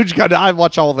 I'm a huge god. I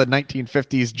watch all the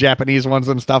 1950s Japanese ones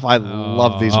and stuff. I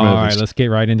love these movies. All right, let's get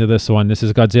right into this one. This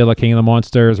is Godzilla, King of the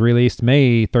Monsters, released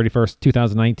May 31st,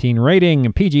 2019.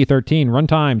 Rating PG-13.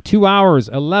 Runtime 2 hours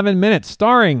 11 minutes.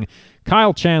 Starring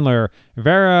Kyle Chandler,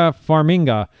 Vera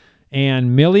Farmiga,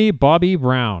 and Millie Bobby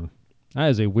Brown.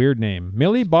 That is a weird name.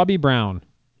 Millie Bobby Brown.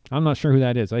 I'm not sure who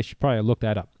that is. I should probably look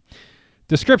that up.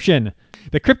 Description.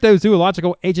 The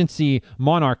cryptozoological agency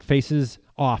Monarch faces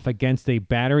off against a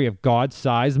battery of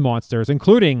god-sized monsters,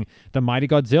 including the mighty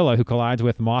Godzilla, who collides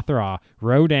with Mothra,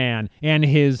 Rodan, and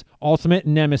his ultimate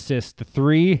nemesis, the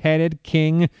three-headed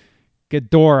King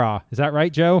Ghidorah. Is that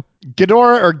right, Joe?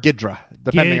 Ghidorah or Ghidra,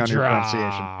 depending on your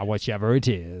pronunciation. Whichever it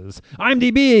is.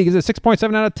 IMDb gives it a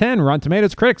 6.7 out of 10. Rotten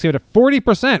Tomatoes critics give it a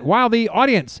 40%, while the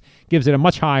audience gives it a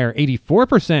much higher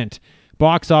 84%.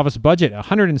 Box office budget,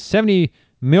 $170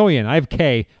 million. I have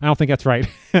K. I don't think that's right.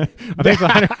 I think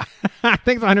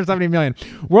it's 170 million.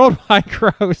 Worldwide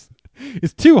gross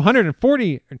is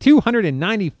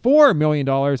 $294 million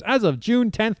as of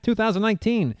June 10th,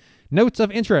 2019. Notes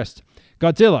of interest.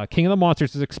 Godzilla, King of the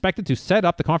Monsters, is expected to set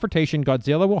up the confrontation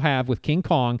Godzilla will have with King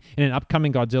Kong in an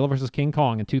upcoming Godzilla vs. King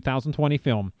Kong in 2020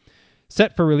 film.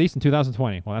 Set for release in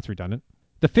 2020. Well, that's redundant.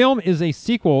 The film is a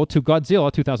sequel to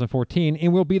Godzilla 2014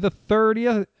 and will be the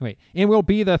 33rd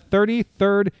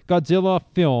Godzilla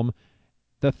film,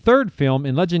 the third film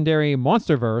in Legendary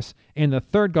Monsterverse, and the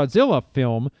third Godzilla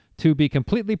film to be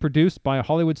completely produced by a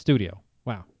Hollywood studio.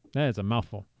 Wow, that is a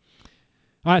mouthful.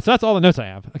 All right, so that's all the notes I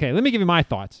have. Okay, let me give you my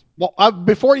thoughts. Well,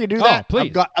 before you do that,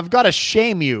 please. I've got to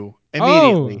shame you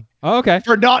immediately okay.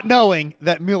 for not knowing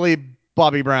that Millie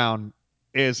Bobby Brown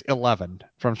is 11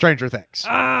 from Stranger Things.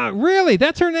 Really?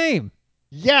 That's her name?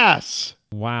 Yes.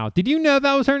 Wow. Did you know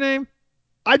that was her name?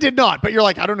 I did not, but you're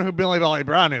like, I don't know who Millie Bobby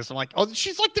Brown is. I'm like, oh,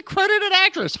 she's like the credited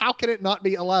actress. How can it not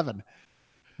be 11?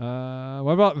 What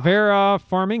about Vera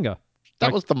Farmiga?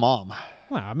 That was the mom.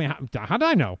 Well, I mean, how did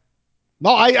I know?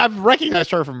 No, I've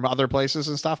recognized her from other places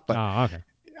and stuff, but okay.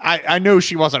 I knew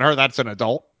she wasn't her. That's an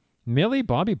adult. Millie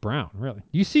Bobby Brown, really?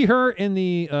 You see her in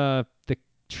the not the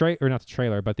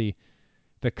trailer, but the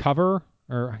cover,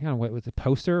 or I don't know what was the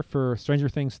poster for Stranger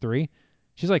Things 3.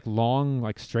 She's like long,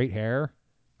 like straight hair.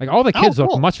 Like all the kids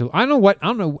look much. I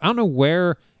don't know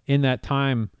where in that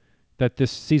time that this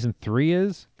season 3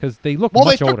 is, because they look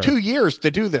much older. Well, they took 2 years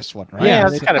to do this one, right? Yeah,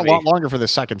 they took a lot longer for the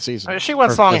second season. I mean, she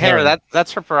wants long hair.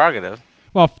 That's her prerogative.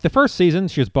 Well, the first season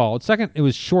she was bald. Second, it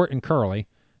was short and curly.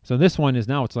 So this one is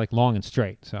now it's like long and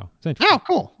straight. So it's interesting. Oh,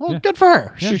 cool. Well, good for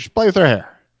her. Yeah. She should play with her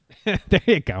hair. There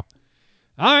you go.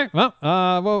 All right.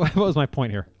 Well, what was my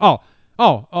point here? Oh,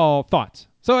 thoughts.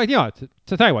 So to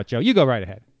tell you what, Joe, you go right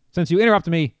ahead. Since you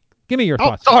interrupted me, give me your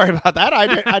thoughts. Sorry about that.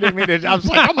 I didn't mean to. I was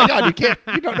like, oh my god,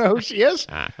 you don't know who she is.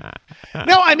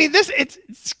 No, I mean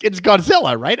it's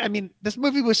Godzilla, right? I mean, this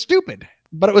movie was stupid,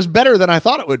 but it was better than I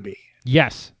thought it would be.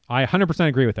 Yes, I 100%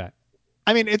 agree with that.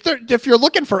 I mean, if you're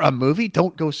looking for a movie,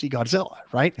 don't go see Godzilla,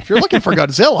 right? If you're looking for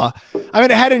Godzilla, I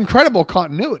mean, it had incredible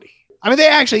continuity. I mean, they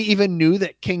actually even knew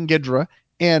that King Ghidorah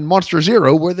and Monster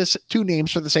Zero were two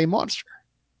names for the same monster.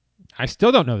 I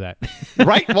still don't know that.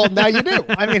 Right? Well, now you do.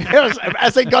 I mean,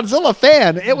 as a Godzilla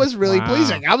fan, it was really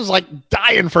pleasing. I was like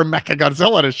dying for Mecha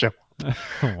Godzilla to show.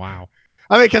 Wow.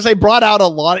 I mean, because they brought out a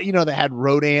lot of, they had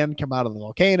Rodan come out of the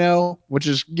volcano, which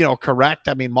is, correct.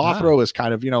 I mean, Mothra was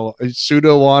kind of, a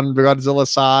pseudo on the Godzilla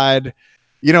side.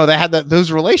 They had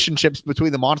those relationships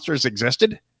between the monsters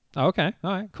existed. Oh, okay.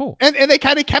 All right, cool. And they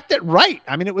kind of kept it right.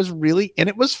 I mean, it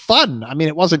was fun. I mean,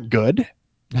 it wasn't good,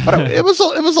 but it was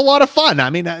a lot of fun. I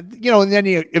mean, and then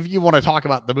if you want to talk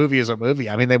about the movie as a movie,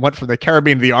 I mean, they went from the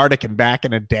Caribbean to the Arctic and back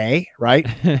in a day, right?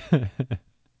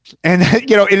 And, and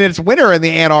it's winter in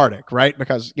the Antarctic, right?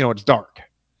 Because, it's dark.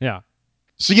 Yeah.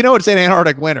 So, it's an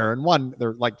Antarctic winter. And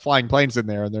they're like flying planes in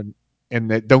there. And then and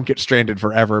they don't get stranded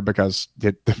forever because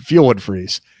the fuel would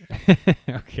freeze.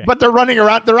 Okay. But they're running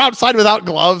around. They're outside without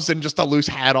gloves and just a loose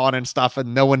hat on and stuff,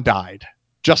 and no one died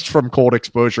just from cold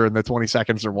exposure in the 20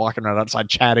 seconds they're walking around outside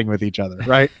chatting with each other,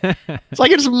 right? It's like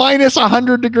it's minus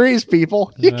 100 degrees,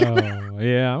 people.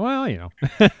 Yeah, well, you know.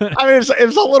 I mean, it's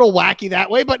a little wacky that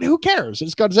way, but who cares?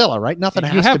 It's Godzilla, right? Nothing You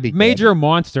has have to be major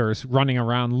monsters running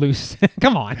around loose.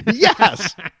 Come on.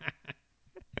 Yes.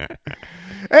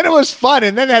 And it was fun.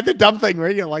 And then they had the dumb thing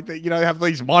where, they have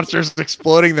these monsters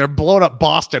exploding. They're blowing up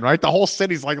Boston, right? The whole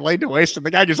city's like laid to waste. And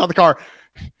the guy gets out the car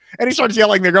and he starts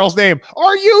yelling the girl's name.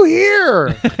 Are you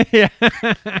here? Yeah.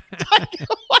 What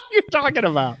are you talking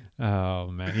about? Oh,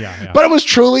 man. Yeah. But it was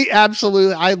truly,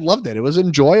 absolutely, I loved it. It was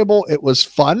enjoyable. It was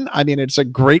fun. I mean, it's a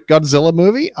great Godzilla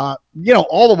movie. All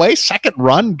the way, second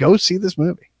run, go see this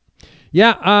movie.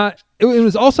 Yeah. It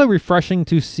was also refreshing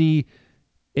to see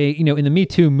in the Me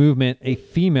Too movement, a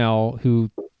female who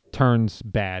turns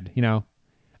bad.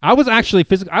 I was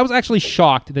actually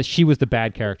shocked that she was the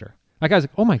bad character. Like I was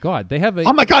like, oh my god, they have a.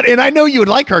 Oh my god, and I know you would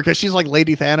like her because she's like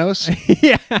Lady Thanos.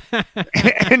 Yeah,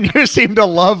 and you seem to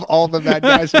love all the bad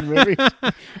guys in movies.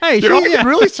 Hey, I can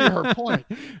really see her point.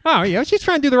 Oh, she's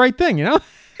trying to do the right thing, Yeah,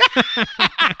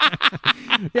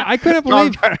 I couldn't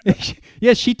believe.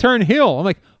 She turned heel. I'm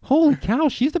like, holy cow,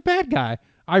 she's the bad guy.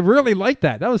 I really like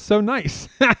that. That was so nice.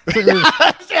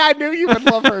 I knew you would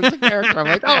love her as a character. I'm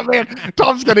like, oh man,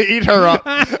 Tom's gonna eat her up.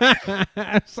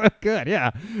 So good,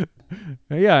 yeah.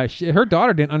 Her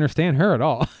daughter didn't understand her at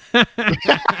all.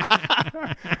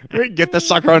 We can get this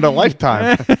sucker on a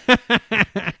lifetime.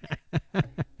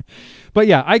 But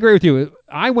yeah, I agree with you.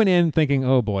 I went in thinking,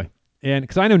 oh boy, and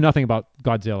because I know nothing about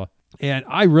Godzilla, and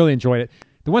I really enjoyed it.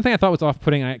 The one thing I thought was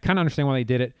off-putting, I kind of understand why they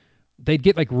did it. They'd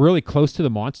get like really close to the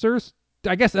monsters.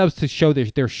 I guess that was to show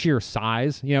their sheer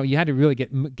size. You had to really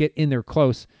get in there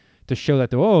close to show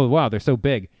that, oh, wow, they're so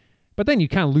big. But then you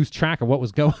kind of lose track of what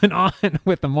was going on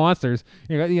with the monsters.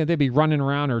 They'd be running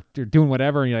around or doing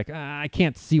whatever, and you're like, I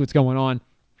can't see what's going on.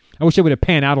 I wish it would have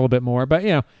panned out a little bit more, but,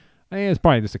 it's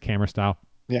probably just a camera style.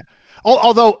 Yeah.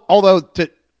 Although to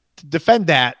defend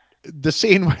that, the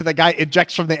scene where the guy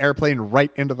ejects from the airplane right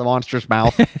into the monster's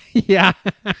mouth. Yeah.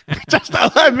 Just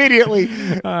immediately,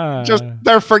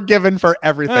 they're forgiven for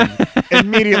everything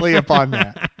immediately upon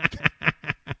that.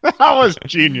 That was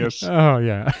genius. Oh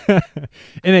yeah.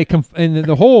 And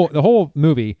the whole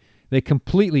movie, they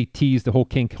completely teased the whole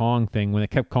King Kong thing when they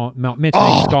kept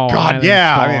mentioning Skull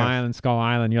Island, Skull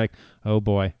Island. You're like, oh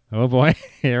boy,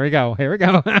 here we go.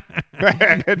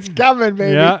 It's coming,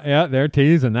 baby. Yeah, they're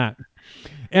teasing that.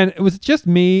 And it was just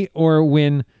me, or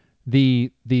when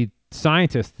the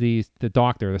scientist, the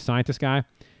doctor, the scientist guy,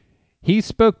 he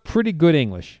spoke pretty good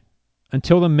English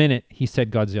until the minute he said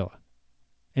Godzilla.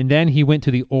 And then he went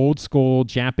to the old school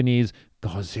Japanese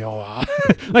Godzilla.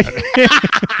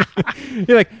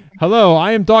 You're like, hello,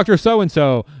 I am Dr.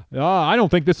 So-and-so. I don't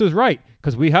think this is right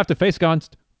because we have to face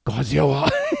Godzilla.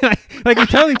 Like he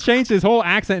totally changed his whole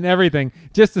accent and everything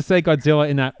just to say Godzilla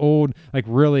in that old, like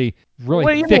really What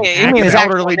do you thick mean? You accent. mean his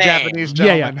elderly actual name? Japanese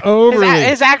gentleman. Yeah, overly.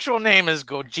 His actual name is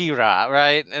Gojira,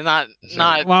 right? And not.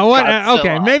 Well, what? Godzilla.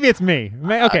 Okay, maybe it's me.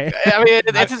 Okay. I mean,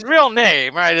 it's his real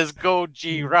name, right? Is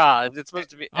Gojira. It's supposed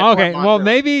to be. Okay. Well,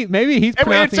 maybe he's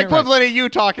pronouncing it's equivalent of you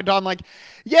talking to him like,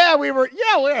 we were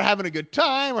having a good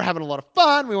time. We're having a lot of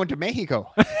fun. We went to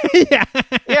Mexico. Yeah.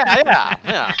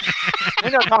 Yeah. We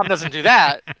know Tom doesn't do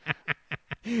that.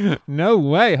 No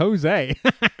way, Jose.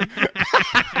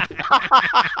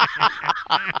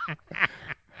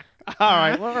 All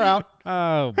right, we're out.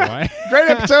 Oh boy. Great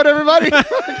episode, everybody.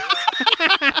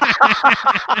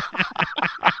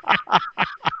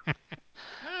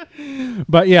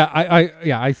 But yeah,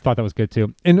 I thought that was good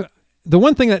too. And the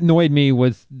one thing that annoyed me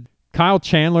was Kyle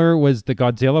Chandler was the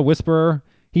Godzilla whisperer.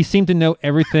 He seemed to know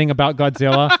everything about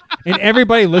Godzilla, and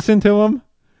everybody listened to him.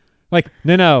 Like,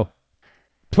 no.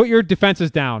 Put your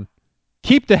defenses down.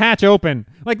 Keep the hatch open.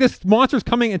 Like, this monster's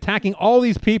coming, attacking all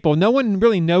these people. No one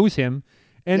really knows him.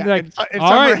 And it's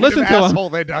all right, listen to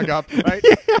him. They dug up, right?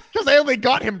 Because they only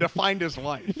got him to find his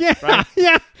wife. Yeah, right?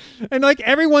 Yeah. And like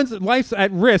everyone's life's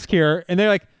at risk here, and they're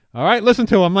like, all right, listen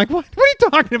to him. I'm like, what are you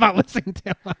talking about listening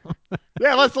to him?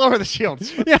 Yeah, let's lower the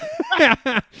shields. Yeah.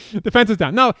 Defenses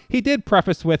down. No, he did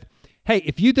preface with, hey,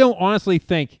 if you don't honestly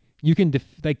think you can,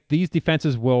 these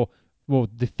defenses will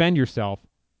defend yourself,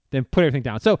 then put everything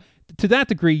down. So to that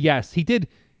degree, yes, he did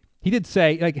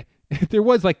say, like, there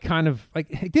was like kind of like,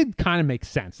 it did kind of make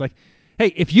sense. Like,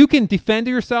 hey, if you can defend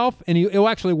yourself and it'll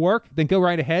actually work, then go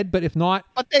right ahead. But if not,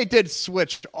 But they did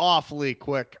switch awfully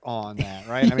quick on that,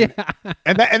 right? I mean,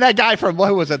 and that guy from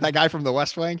what was it? That guy from The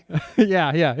West Wing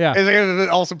yeah. is he gonna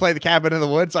also play the Cabin in the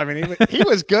Woods. I mean, he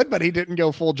was good, but he didn't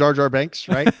go full Jar Jar Binks,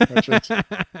 right?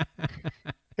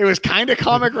 It was kind of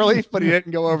comic relief, but he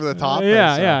didn't go over the top.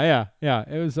 Yeah.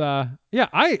 It was I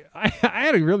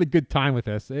had a really good time with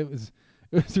this. It was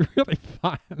really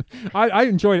fun. I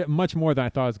enjoyed it much more than I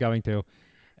thought I was going to.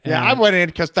 Yeah, I went in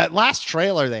because that last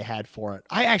trailer they had for it,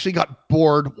 I actually got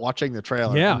bored watching the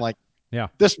trailer. Yeah. I'm like, yeah,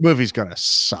 this movie's gonna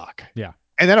suck. Yeah.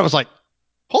 And then it was like,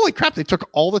 holy crap, they took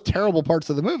all the terrible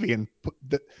parts of the movie and put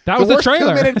that was the worst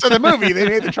trailer. 2 minutes of the movie, they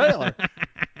made the trailer.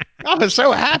 I was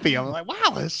so happy. I'm like,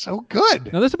 wow, this is so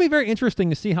good. Now, this will be very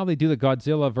interesting to see how they do the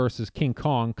Godzilla versus King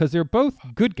Kong, because they're both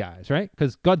good guys, right?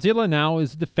 Because Godzilla now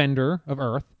is the defender of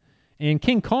Earth, and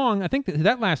King Kong, I think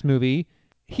that last movie,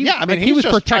 he was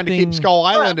just trying to keep Skull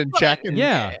Island in check. And,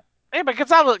 yeah, but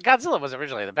Godzilla was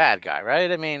originally the bad guy,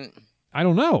 right? I mean, I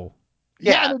don't know.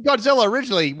 Yeah, I mean, Godzilla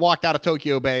originally walked out of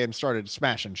Tokyo Bay and started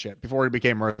smashing shit before he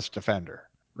became Earth's defender,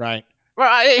 right?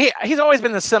 Well, he's always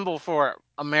been the symbol for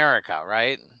America,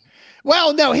 right?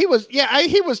 Well, no, he was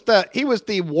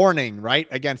the warning, right,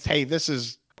 against, hey, this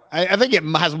is. I think it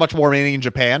has much more meaning in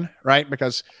Japan, right?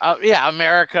 Because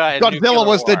America. And Godzilla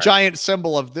was the giant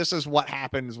symbol of this is what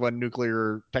happens when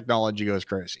nuclear technology goes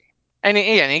crazy. And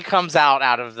he comes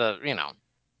out of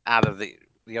the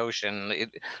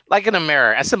ocean, like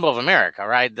a symbol of America,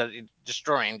 right?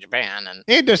 Destroying Japan and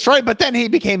he destroyed, but then he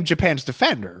became Japan's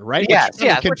defender, right? Yes,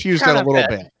 which confused it a little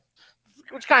bit.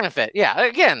 Which kind of fit, yeah.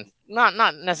 Again,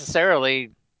 not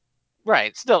necessarily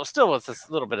right. Still with this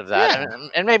little bit of that,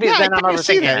 and maybe then I'm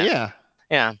overthinking it.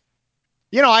 Yeah.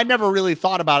 You know, I never really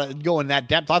thought about it going that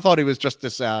depth. I thought he was just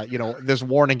this, this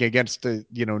warning against the,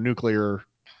 nuclear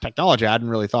technology. I hadn't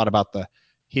really thought about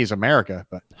he's America,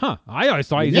 but I always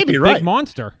thought he was a big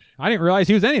monster. I didn't realize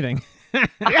he was anything.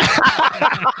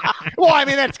 Well, I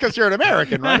mean, that's because you're an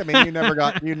American, right? I mean, you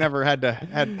never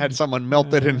had someone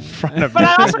melted in front of you. But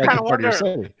I also kind of wonder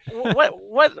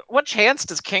what chance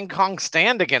does King Kong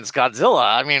stand against Godzilla?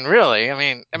 I mean, really? I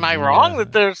mean, am I wrong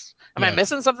that there's? Am I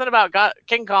missing something about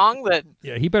King Kong? That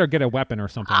he better get a weapon or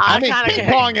something. I mean, King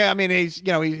Kong. I mean,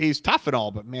 he's tough and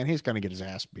all, but man, he's going to get his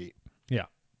ass beat. Yeah.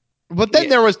 But then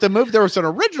there was the movie. There was an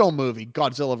original movie,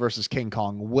 Godzilla versus King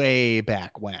Kong, way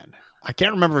back when. I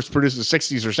can't remember if it's produced in the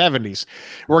 60s or 70s,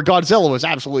 where Godzilla was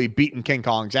absolutely beating King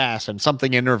Kong's ass, and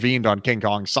something intervened on King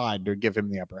Kong's side to give him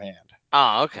the upper hand.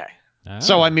 Oh, okay.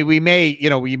 So I mean, we may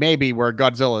be where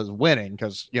Godzilla is winning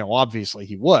because obviously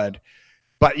he would,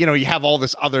 but you have all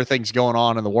this other things going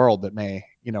on in the world that may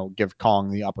give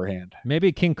Kong the upper hand.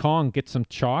 Maybe King Kong gets some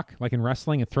chalk like in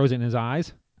wrestling and throws it in his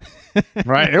eyes.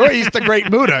 Right. He's the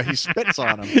great Muda. He spits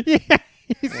on him. Yeah.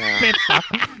 He spits up.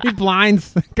 He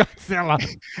blinds Godzilla.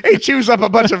 He chews up a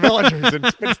bunch of villagers and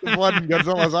spits the blood in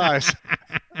Godzilla's eyes.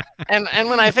 And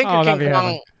when I think of King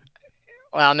Kong,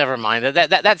 well, never mind.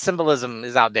 That symbolism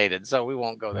is outdated, so we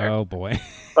won't go there. Oh boy.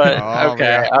 But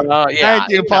okay. Thank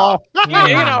you, Paul. You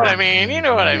know what I mean. You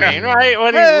know what I mean, right?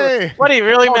 What he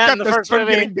really meant in the first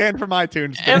movie. Getting banned from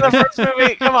iTunes. In the first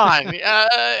movie, come on.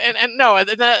 And no,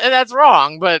 that's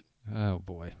wrong. But oh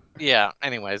boy. Yeah.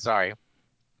 Anyway, sorry.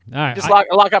 All right, just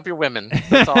lock up your women.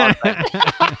 That's all I'm saying.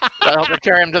 I'll help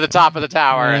carry him to the top of the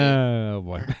tower. Oh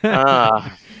boy.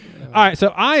 All right, so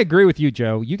I agree with you,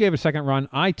 Joe. You gave a second run.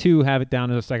 I too have it down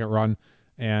as a second run,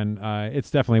 and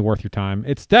it's definitely worth your time.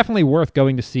 It's definitely worth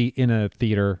going to see in a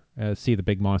theater, see the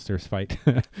big monsters fight.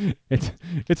 It's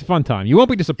a fun time. You won't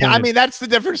be disappointed. Yeah, I mean, that's the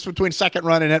difference between second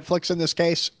run and Netflix in this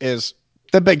case is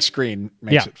the big screen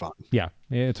makes it fun. Yeah,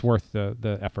 it's worth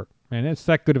the effort, and it's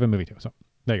that good of a movie too. So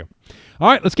there you go. All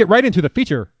right, let's get right into the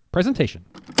feature presentation.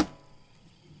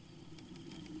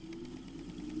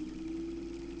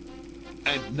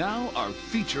 And now our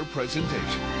feature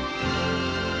presentation.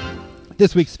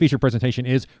 This week's feature presentation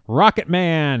is Rocket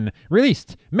Man,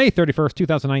 released May 31st,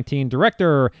 2019.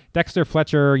 Director Dexter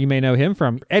Fletcher, you may know him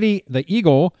from Eddie the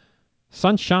Eagle,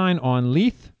 Sunshine on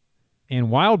Leith, and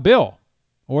Wild Bill.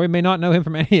 Or you may not know him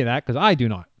from any of that, because I do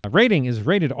not. Rating is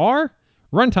rated R.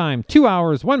 Runtime 2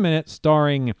 hours, 1 minute,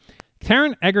 starring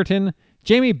Taron Egerton,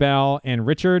 Jamie Bell, and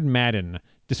Richard Madden.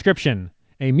 Description: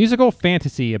 a musical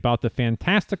fantasy about the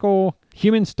fantastical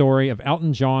human story of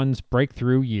Elton John's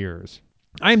breakthrough years.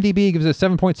 IMDb gives it a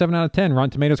 7.7 out of 10.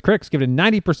 Rotten Tomatoes critics give it a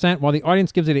 90%, while the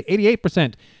audience gives it an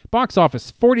 88%. Box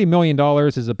office, $40 million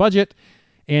is the budget.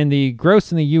 And the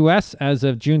gross in the U.S. as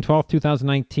of June 12th,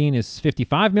 2019 is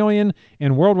 $55 million.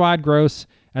 And worldwide gross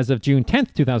as of June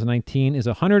 10th, 2019 is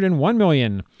 $101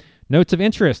 million. Notes of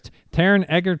interest: Taron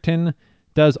Egerton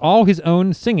does all his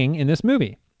own singing in this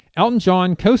movie. Elton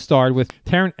John co-starred with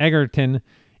Taron Egerton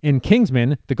in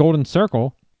Kingsman: The Golden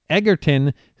Circle.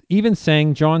 Egerton even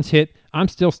sang John's hit "I'm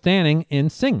Still Standing" in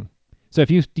Sing. So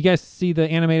do you guys see the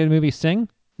animated movie Sing?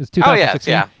 It's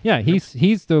 2016. yeah. Yeah,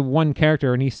 he's the one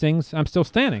character and he sings "I'm Still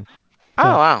Standing." So,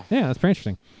 Oh, wow. Yeah, that's pretty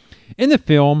interesting. In the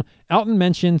film, Elton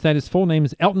mentions that his full name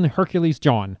is Elton Hercules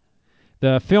John.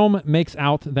 The film makes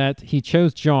out that he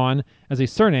chose John as a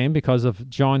surname because of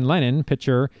John Lennon,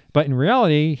 pitcher, but in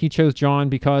reality, he chose John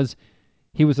because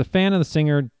he was a fan of the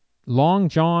singer Long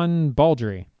John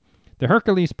Baldry. The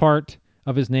Hercules part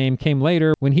of his name came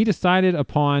later when he decided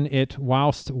upon it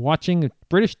whilst watching a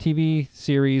British TV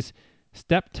series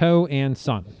Steptoe and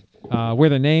Son, where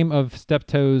the name of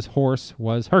Steptoe's horse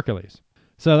was Hercules.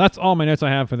 So that's all my notes I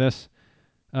have for this.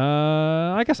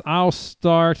 I guess I'll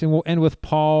start and we'll end with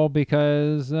Paul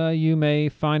because you may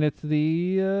find it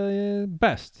the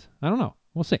best. I don't know.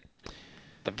 We'll see.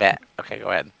 The bet. Okay, go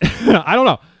ahead. I don't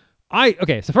know.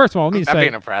 So first of all, let me I'm say.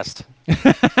 being impressed.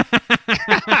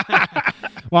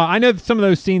 Well, I know some of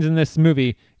those scenes in this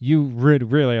movie you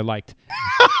really liked.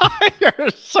 You're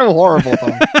so horrible,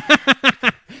 Tom.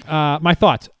 My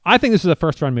thoughts. I think this is a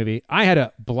first-run movie. I had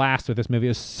a blast with this movie. It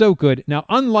was so good. Now,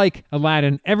 unlike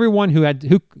Aladdin, everyone who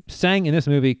sang in this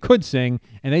movie could sing,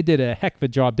 and they did a heck of a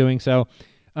job doing so.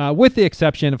 With the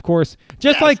exception, of course,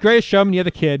 just like Greatest Showman, you have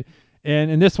a kid,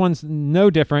 and this one's no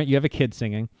different. You have a kid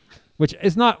singing, which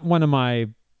is not one of my.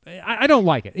 I don't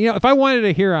like it. If I wanted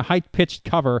to hear a high-pitched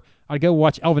cover, I'd go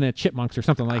watch Alvin and the Chipmunks or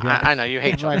something like that. I know you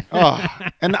hate John.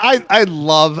 And I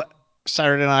love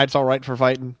Saturday Night's All Right for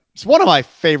Fighting. It's one of my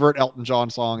favorite Elton John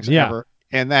songs ever.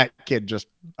 And that kid just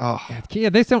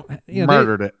they don't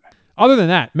murdered it. Other than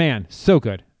that, man, so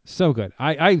good. So good.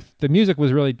 The music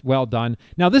was really well done.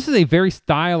 Now, this is a very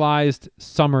stylized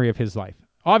summary of his life.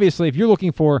 Obviously, if you're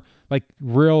looking for like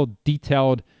real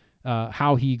detailed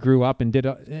how he grew up and did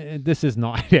this is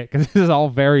not it, because this is all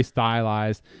very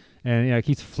stylized, and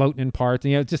he's floating in parts,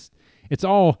 and it's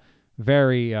all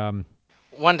very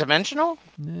one-dimensional.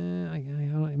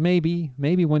 Maybe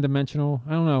one-dimensional.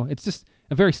 I don't know. It's just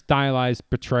a very stylized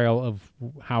portrayal of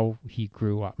how he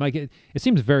grew up. Like it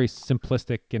seems very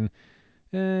simplistic, and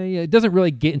it doesn't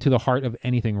really get into the heart of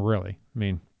anything really. I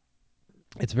mean,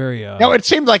 it's very no, it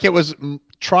seemed like it was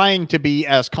trying to be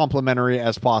as complimentary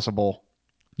as possible.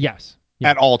 Yes.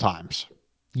 At all times.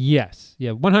 Yes.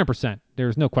 Yeah, 100%.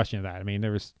 There's no question of that. I mean,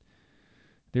 there's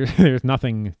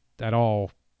nothing at all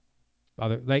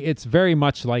other, like it's very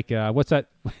much like what's that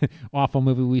awful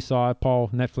movie we saw, Paul,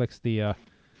 Netflix, the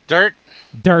Dirt.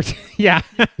 Yeah.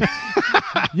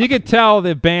 You could tell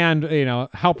the band,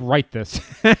 helped write this.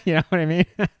 You know what I mean?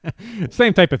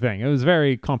 Same type of thing. It was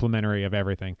very complimentary of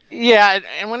everything. Yeah,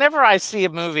 and whenever I see a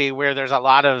movie where there's a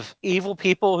lot of evil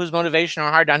people whose motivation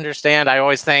are hard to understand, I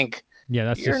always think,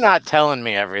 you're not telling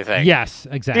me everything. Yes,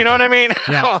 exactly. You know what I mean?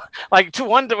 Yeah. Like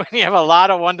when you have a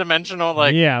lot of one-dimensional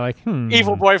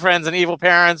evil boyfriends and evil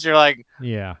parents, you're like,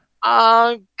 yeah.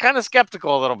 Kind of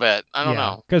skeptical a little bit. I don't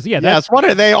know. Because that's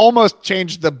one. They almost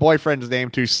changed the boyfriend's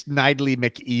name to Snidely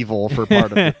McEvil for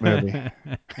part of the movie,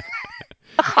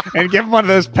 and give him one of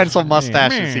those pencil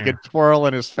mustaches he could twirl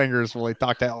in his fingers while he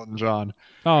talked to Elton John.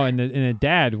 Oh, and the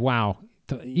dad. Wow,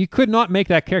 you could not make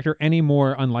that character any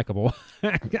more unlikable.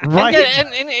 Right?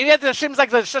 And yet there seems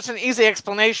like there's such an easy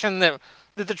explanation that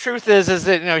the truth is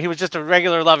that he was just a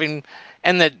regular loving,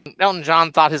 and that Elton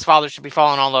John thought his father should be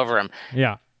falling all over him.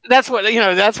 Yeah. That's what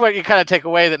you kind of take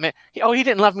away, that he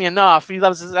didn't love me enough. He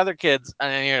loves his other kids,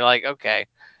 and then you're like, okay,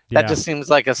 that just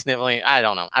seems like a sniveling. I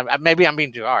don't know. Maybe I'm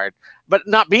being too hard, but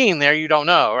not being there, you don't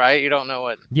know, right? You don't know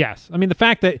what. Yes, I mean the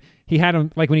fact that he had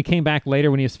him like when he came back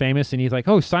later when he was famous, and he's like,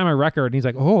 "Oh, sign my record," and he's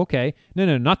like, "Oh, okay,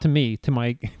 no, not to me, to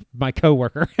my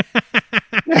coworker."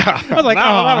 Yeah, I was like,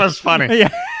 that was funny. Yeah.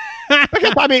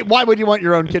 Because, I mean, why would you want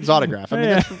your own kid's autograph? I mean,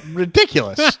 that's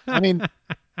ridiculous. I mean.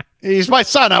 He's my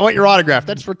son. I want your autograph.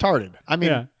 That's retarded. I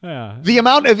mean, the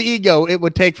amount of ego it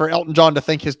would take for Elton John to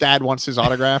think his dad wants his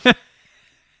autograph.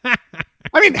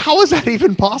 I mean, how is that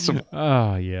even possible?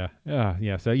 Oh, yeah.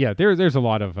 Yeah. So, there's a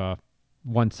lot of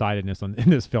one-sidedness in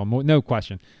this film. No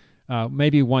question.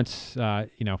 Maybe once, the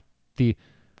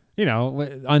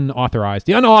unauthorized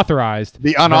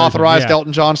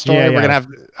Elton John story. Yeah.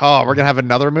 We're gonna have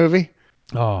another movie.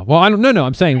 Oh, well, I don't know.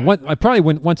 I'm saying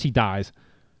once he dies,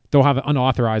 they'll have an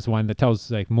unauthorized one that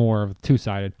tells like more of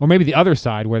two-sided, or maybe the other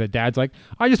side where the dad's like,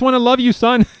 "I just want to love you,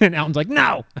 son," and Elton's like,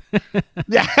 "No,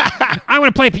 yeah, I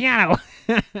want to play piano.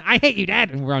 I hate you,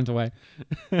 Dad," and runs away.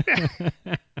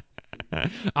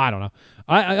 I don't know.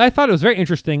 I thought it was very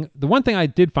interesting. The one thing I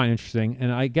did find interesting,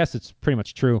 and I guess it's pretty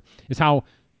much true, is how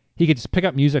he could just pick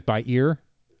up music by ear.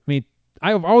 I mean,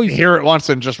 I've always Hear it once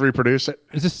and just reproduce it.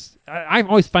 it's just I've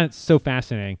always found it so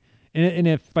fascinating. And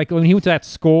if like when he went to that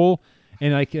school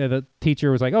and like the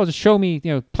teacher was like, "Oh, just show me,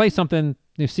 play something,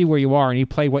 see where you are," and he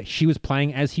played what she was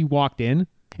playing as he walked in,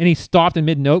 and he stopped in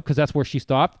mid note because that's where she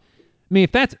stopped. I mean,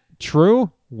 if that's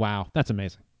true, wow, that's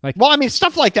amazing. Like, Well, I mean,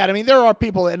 stuff like that. I mean, there are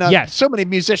people, and Yes. so many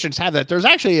musicians have that. There's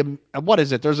actually what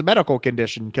is it? There's a medical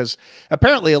condition because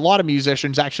apparently a lot of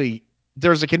musicians actually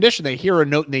there's a condition they hear a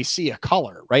note and they see a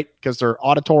color, right? Because their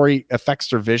auditory affects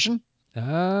their vision.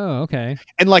 oh, okay,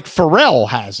 And like Pharrell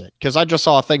has it because I just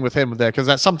saw a thing with him there because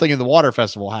that's something in the Water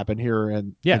Festival happened here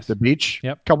in Yes. at the beach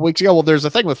Yep. a couple weeks ago. Well, there's a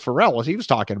thing with Pharrell. He was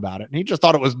talking about it and he just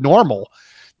thought it was normal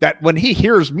that when he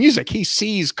hears music, he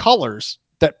sees colors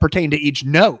that pertain to each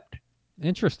note.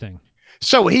 interesting,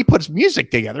 So when he puts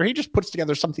music together, he just puts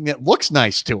together something that looks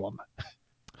nice to him.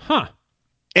 huh?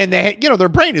 And they, their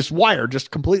brain is wired just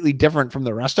completely different from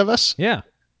the rest of us. Yeah,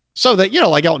 So that,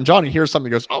 like Elton John, he hears something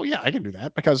and goes, oh yeah, I can do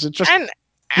that because it's just, And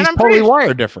he's I'm totally pretty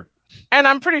wired different. And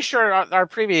I'm pretty sure our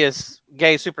previous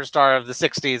gay superstar of the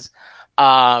 60s,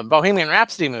 Bohemian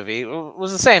Rhapsody movie,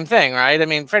 was the same thing, right? I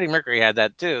mean, Freddie Mercury had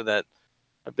that too, that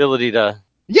ability to.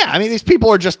 Yeah. I mean, these people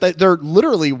are just, they're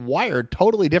literally wired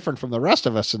totally different from the rest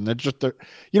of us. And it just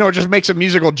makes them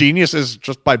musical geniuses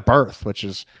just by birth, which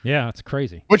it's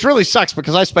crazy. really sucks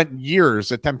because I spent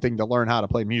years attempting to learn how to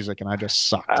play music and I just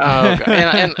sucked. Oh,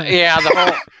 and yeah, the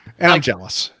whole and I'm like-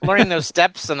 jealous. learning those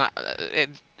steps, and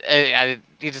I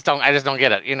just don't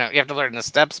get it. You have to learn the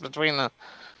steps between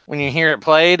when you hear it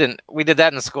played, and we did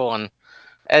that in school, and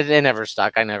it never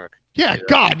stuck. I never. Yeah,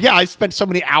 God, yeah. I spent so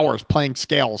many hours playing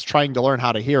scales trying to learn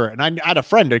how to hear it. And I had a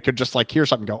friend that could just like hear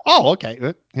something and go, oh,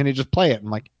 okay. And he just play it. And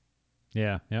like,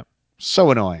 Yeah, yep.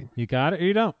 so annoying. You got it or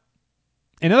you don't.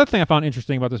 Another thing I found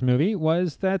interesting about this movie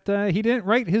was that he didn't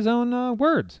write his own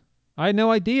words. I had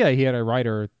no idea he had a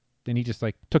writer, and he just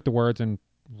like took the words and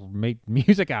made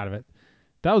music out of it.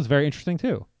 That was very interesting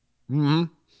too. Mm-hmm.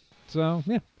 So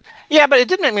yeah, Yeah, but it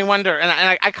did make me wonder,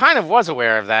 and I kind of was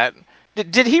aware of that.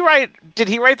 Did he write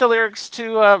the lyrics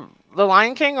to The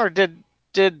Lion King, or did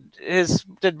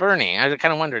Bernie? I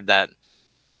kind of wondered that.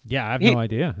 yeah, I have no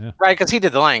idea. Yeah, Right, because he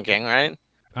did The Lion King, right?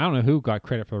 I don't know who got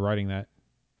credit for writing that.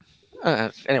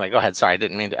 Anyway, go ahead. Sorry, I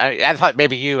didn't mean to. I thought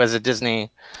maybe you, as a Disney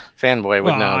fanboy,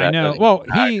 would know that. I know. but- Well,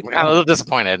 I'm kind of a little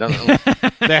disappointed.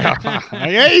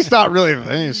 Yeah, he's not really,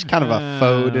 he's kind of a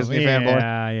faux Disney fanboy.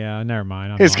 Yeah, never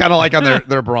mind. I'm He's not. kind of like on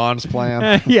their bronze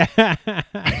plan. yeah.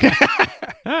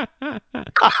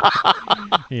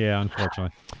 Yeah,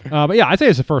 unfortunately. But yeah, I'd say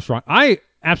it's the first one. I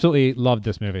absolutely loved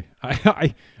this movie.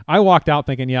 I walked out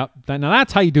thinking, yep, now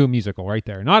that's how you do a musical right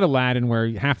there. Not Aladdin where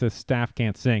half the staff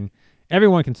can't sing.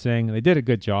 Everyone can sing. They did a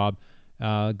good job.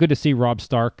 Good to see Rob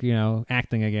Stark,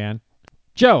 acting again.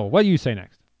 Joe, what do you say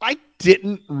next? I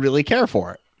didn't really care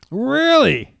for it.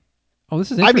 Really? Oh,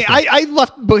 this is I mean, interesting. I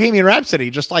left Bohemian Rhapsody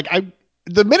just like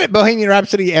the minute Bohemian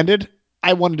Rhapsody ended,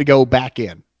 I wanted to go back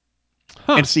in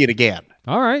and see it again.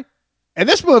 All right. And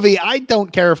this movie, I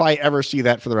don't care if I ever see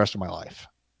that for the rest of my life.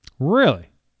 Really?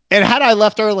 And had I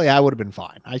left early, I would have been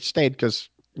fine. I stayed because,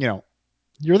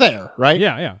 you're there, right?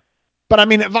 Yeah. But I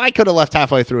mean, if I could have left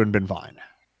halfway through and been fine.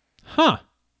 Huh.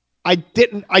 I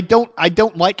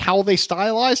don't like how they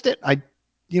stylized it.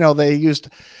 They used,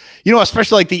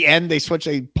 especially like the end,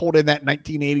 they pulled in that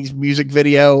 1980s music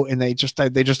video and they just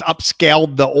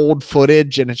upscaled the old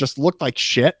footage and it just looked like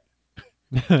shit.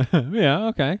 Yeah,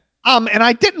 okay. And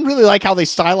I didn't really like how they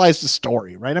stylized the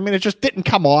story, right? I mean, it just didn't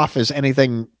come off as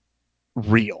anything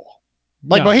real.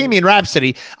 Like No. Bohemian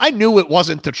Rhapsody, I knew it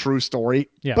wasn't the true story,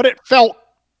 Yeah. but it felt,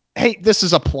 hey, this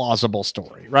is a plausible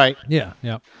story, right? Yeah.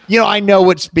 I know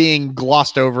it's being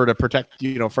glossed over to protect,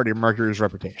 Freddie Mercury's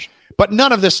reputation, but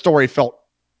none of this story felt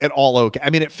at all okay. I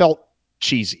mean, it felt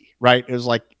cheesy, right? It was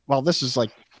like, well, this is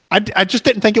like, I just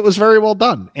didn't think it was very well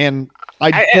done. And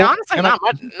And honestly,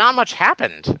 not much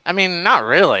happened. I mean, not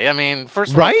really. I mean,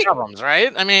 first world Right? problems,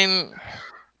 right? I mean,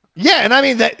 yeah. And I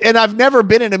mean that, and I've never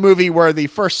been in a movie where the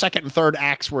first, second, and third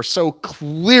acts were so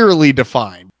clearly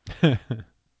defined.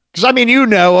 Because I mean,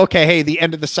 okay, hey, the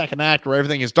end of the second act where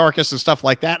everything is darkest and stuff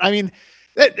like that. I mean,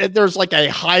 there's like a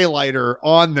highlighter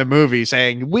on the movie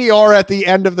saying we are at the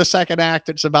end of the second act.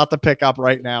 It's about to pick up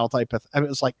right now, type of. I mean, it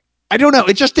was like, I don't know.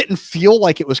 It just didn't feel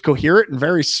like it was coherent and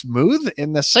very smooth.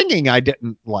 In the singing, I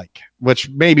didn't like, which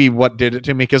maybe what did it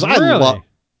to me because I love.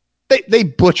 They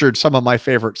butchered some of my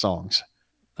favorite songs.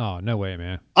 Oh, no way,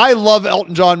 man. I love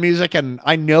Elton John music, and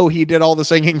I know he did all the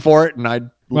singing for it, and I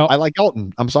Well- I like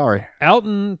Elton. I'm sorry.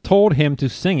 Elton told him to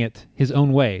sing it his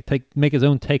own way, make his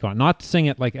own take on it. Not sing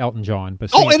it like Elton John,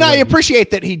 but sing it And the I way he-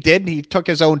 appreciate that he did. He took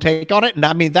his own take on it. And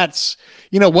I mean, that's,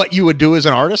 what you would do as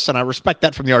an artist. And I respect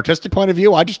that from the artistic point of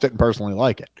view. I just didn't personally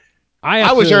like it.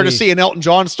 I was there to see an Elton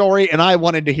John story, and I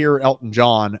wanted to hear Elton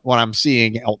John when I'm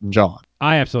seeing Elton John.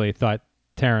 I absolutely thought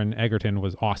Taron Egerton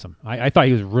was awesome. I thought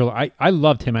he was real. I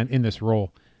loved him in this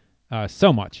role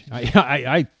so much.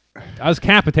 I was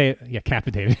capitated. Yeah,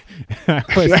 capitated. I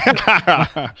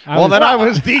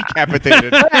was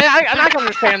decapitated. I can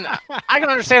understand. I can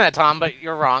understand that, Tom, but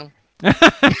you're wrong.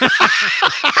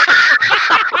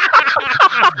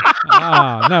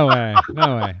 Oh, no way.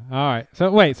 All right.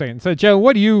 So wait a second. So Joe,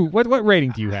 what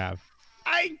rating do you have?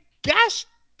 I guess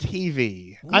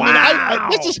TV. I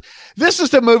mean, this is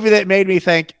the movie that made me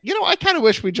think, I kind of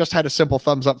wish we just had a simple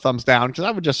thumbs up, thumbs down, because I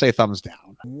would just say thumbs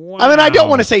down. Wow. I mean, I don't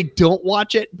want to say don't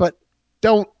watch it, but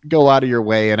don't go out of your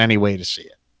way in any way to see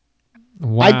it.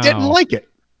 Wow. I didn't like it.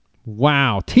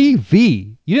 Wow.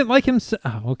 TV. You didn't like him?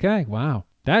 Okay. Wow.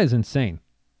 That is insane.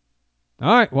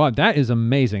 All right. Well, that is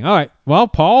amazing. All right. Well,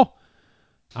 Paul,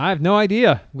 I have no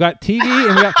idea. We got TV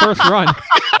and we got First Run.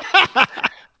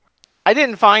 I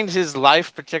didn't find his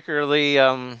life particularly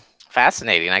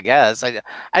fascinating. I guess I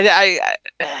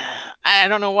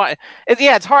don't know why.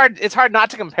 It's hard. It's hard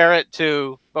not to compare it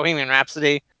to Bohemian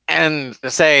Rhapsody and to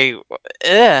say,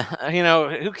 I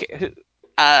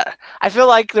feel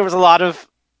like there was a lot of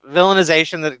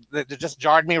villainization that just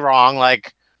jarred me wrong.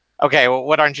 Like, okay, well,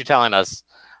 what aren't you telling us?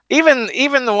 Even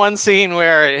the one scene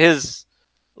where his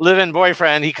live-in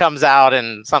boyfriend, he comes out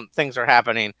and some things are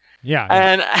happening. Yeah.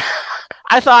 And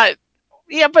I thought,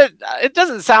 yeah, but it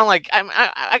doesn't sound like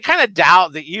I kind of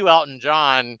doubt that you, Elton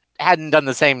John, hadn't done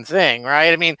the same thing,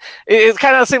 right? I mean, it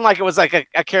kind of seemed like it was like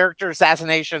a character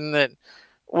assassination that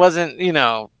wasn't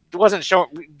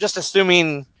just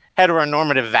assuming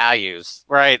heteronormative values,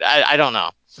 right? I don't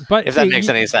know. But if that makes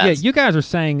any sense. Yeah, you guys are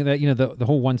saying that the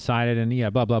whole one-sided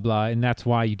and blah blah blah, and that's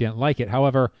why you didn't like it.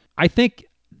 However, I think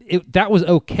that was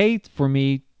okay for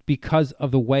me because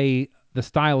of the way the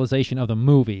stylization of the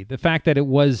movie, the fact that it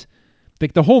was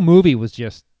like the whole movie was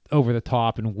just over the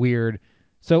top and weird.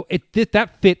 So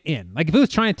that fit in. Like if it was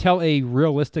trying to tell a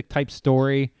realistic type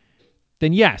story,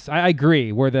 then yes, I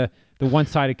agree. Where the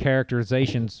one-sided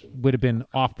characterizations would have been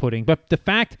off-putting, but the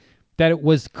fact that it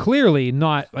was clearly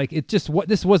not like this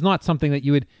was not something that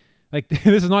you would like.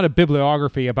 This is not a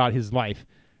bibliography about his life.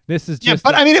 This is just.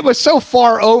 Yeah, but I mean, it was so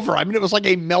far over. I mean, it was like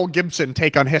a Mel Gibson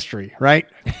take on history, right?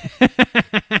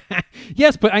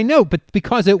 Yes, but I know, but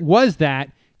because it was that,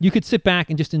 you could sit back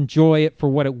and just enjoy it for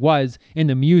what it was in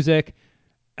the music.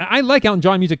 I like Elton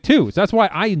John music too, so that's why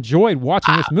I enjoyed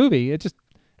watching this movie. It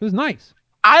was nice.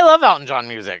 I love Elton John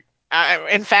music.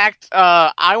 In fact,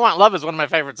 "I Want Love" is one of my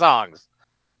favorite songs,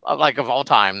 like of all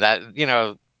time. That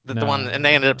the one, and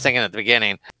they ended up singing at the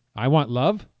beginning. I Want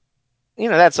Love.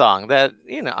 That song. That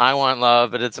I want love,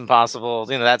 but it's impossible.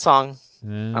 That song.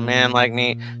 A man like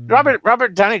me.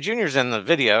 Robert Downey Jr.'s in the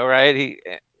video, right?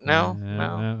 No.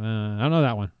 I don't know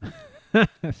that one.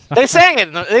 They sang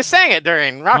it. They sang it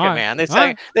during Rocket Man. They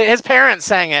sang. His parents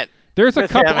sang it. There's a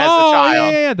couple.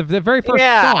 The very first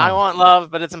song. I want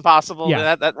love, but it's impossible.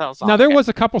 Yeah. That whole song. Now there was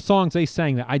a couple songs they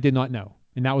sang that I did not know,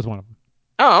 and that was one of them.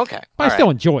 Oh, okay. But I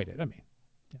still enjoyed it. I mean,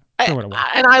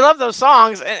 and I love those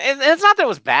songs. And it's not that it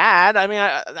was bad. I mean,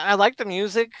 I like the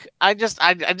music. I just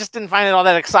didn't find it all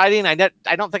that exciting. I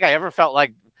don't think I ever felt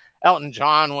like Elton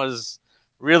John was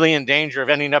really in danger of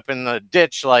ending up in the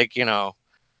ditch, like it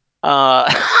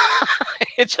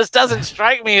just doesn't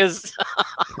strike me as.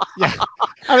 Yeah,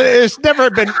 I mean, there's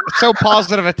never been so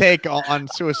positive a take on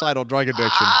suicidal drug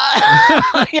addiction.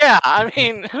 Yeah, I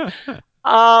mean,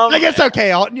 I guess okay.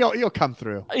 You'll come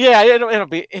through. Yeah, it'll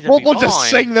be. We'll just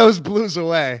sing those blues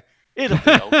away. It'll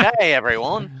be okay,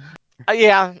 everyone.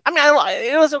 Yeah, I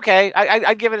mean, it was okay.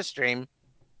 I'd give it a stream.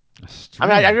 I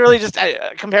mean, I really just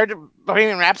compared to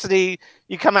Bohemian Rhapsody,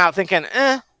 you come out thinking,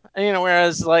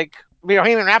 whereas like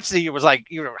Bohemian Rhapsody, you were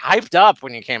hyped up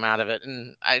when you came out of it,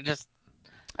 and I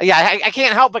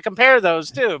can't help but compare those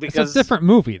two because it's a different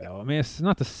movie, though. I mean, it's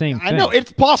not the same thing. I know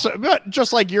it's possible, but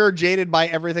just like you're jaded by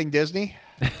everything Disney.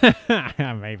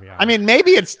 Maybe. I mean,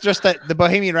 maybe it's just that the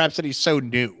Bohemian Rhapsody is so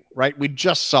new, right? We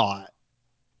just saw it,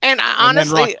 and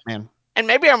honestly, and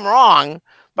maybe I'm wrong,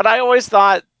 but I always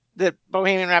thought that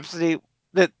Bohemian Rhapsody,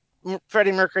 that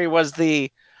Freddie Mercury was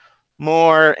the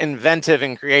more inventive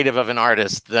and creative of an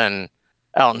artist than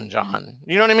Elton John.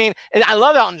 You know what I mean? And I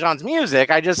love Elton John's music.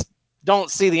 I just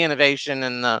don't see the innovation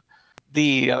and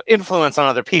the influence on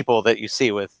other people that you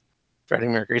see with Freddie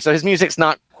Mercury. So his music's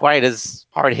not quite as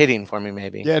hard hitting for me,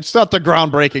 maybe. Yeah, it's not the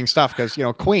groundbreaking stuff because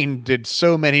Queen did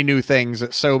so many new things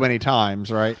at so many times,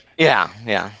 right?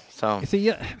 Yeah. So See,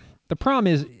 yeah, the problem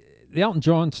is the Elton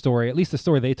John story, at least the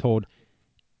story they told,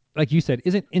 like you said,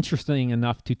 isn't interesting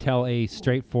enough to tell a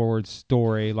straightforward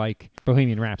story like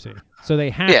Bohemian Rhapsody. So they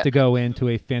have to go into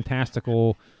a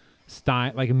fantastical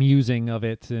style, like musing of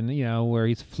it, and where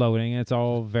he's floating. It's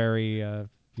all very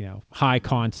high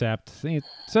concept.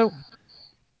 So,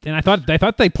 and I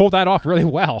thought they pulled that off really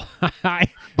well.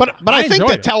 But I think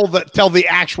enjoyed that tell the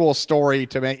actual story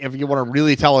to me, if you want to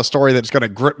really tell a story that's going to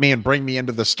grip me and bring me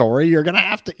into the story, you're gonna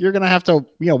have to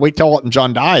wait till Elton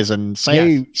John dies and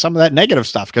say some of that negative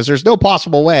stuff, because there's no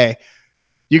possible way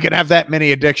you can have that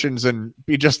many addictions and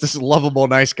be just this lovable,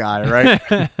 nice guy, right?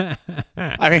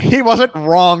 I mean, he wasn't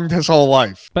wronged his whole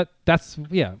life. But that's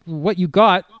what you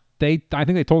got. I think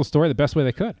they told the story the best way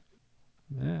they could.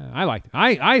 Yeah, I liked it.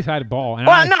 I had a ball. And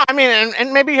I mean,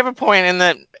 and maybe you have a point in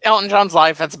that Elton John's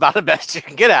life, that's about the best you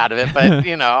can get out of it. But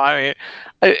I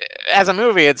mean, as a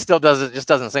movie, it still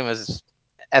doesn't seem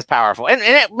as powerful. And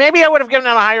maybe I would have given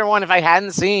it a higher one if I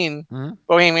hadn't seen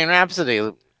Bohemian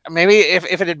Rhapsody. Maybe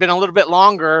if it had been a little bit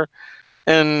longer,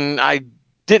 and I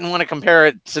didn't want to compare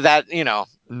it to that,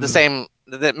 the same,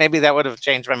 that maybe that would have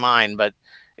changed my mind. But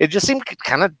it just seemed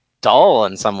kind of dull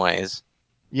in some ways.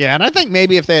 Yeah, and I think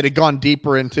maybe if they had gone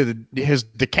deeper into his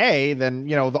decay,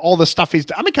 then all the stuff he's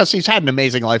done. I mean, because he's had an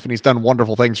amazing life and he's done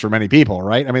wonderful things for many people,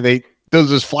 right? I mean,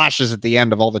 those flashes at the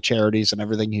end of all the charities and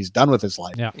everything he's done with his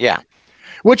life. Yeah.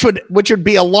 Which would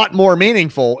be a lot more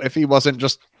meaningful if he wasn't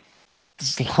just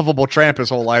this lovable tramp his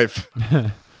whole life.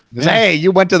 Hey,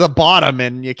 you went to the bottom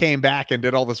and you came back and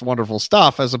did all this wonderful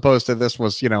stuff, as opposed to this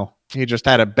was, he just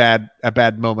had a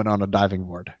bad moment on a diving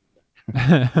board.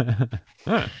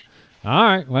 All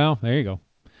right, well, there you go.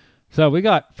 So we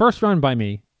got first run by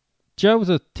me. Joe was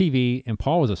a TV and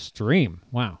Paul was a stream.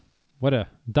 Wow, what a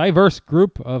diverse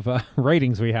group of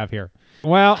ratings we have here.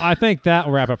 Well, I think that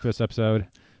will wrap up this episode.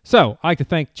 So I'd like to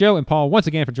thank Joe and Paul once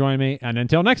again for joining me. And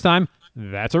until next time,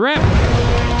 that's a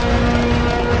wrap.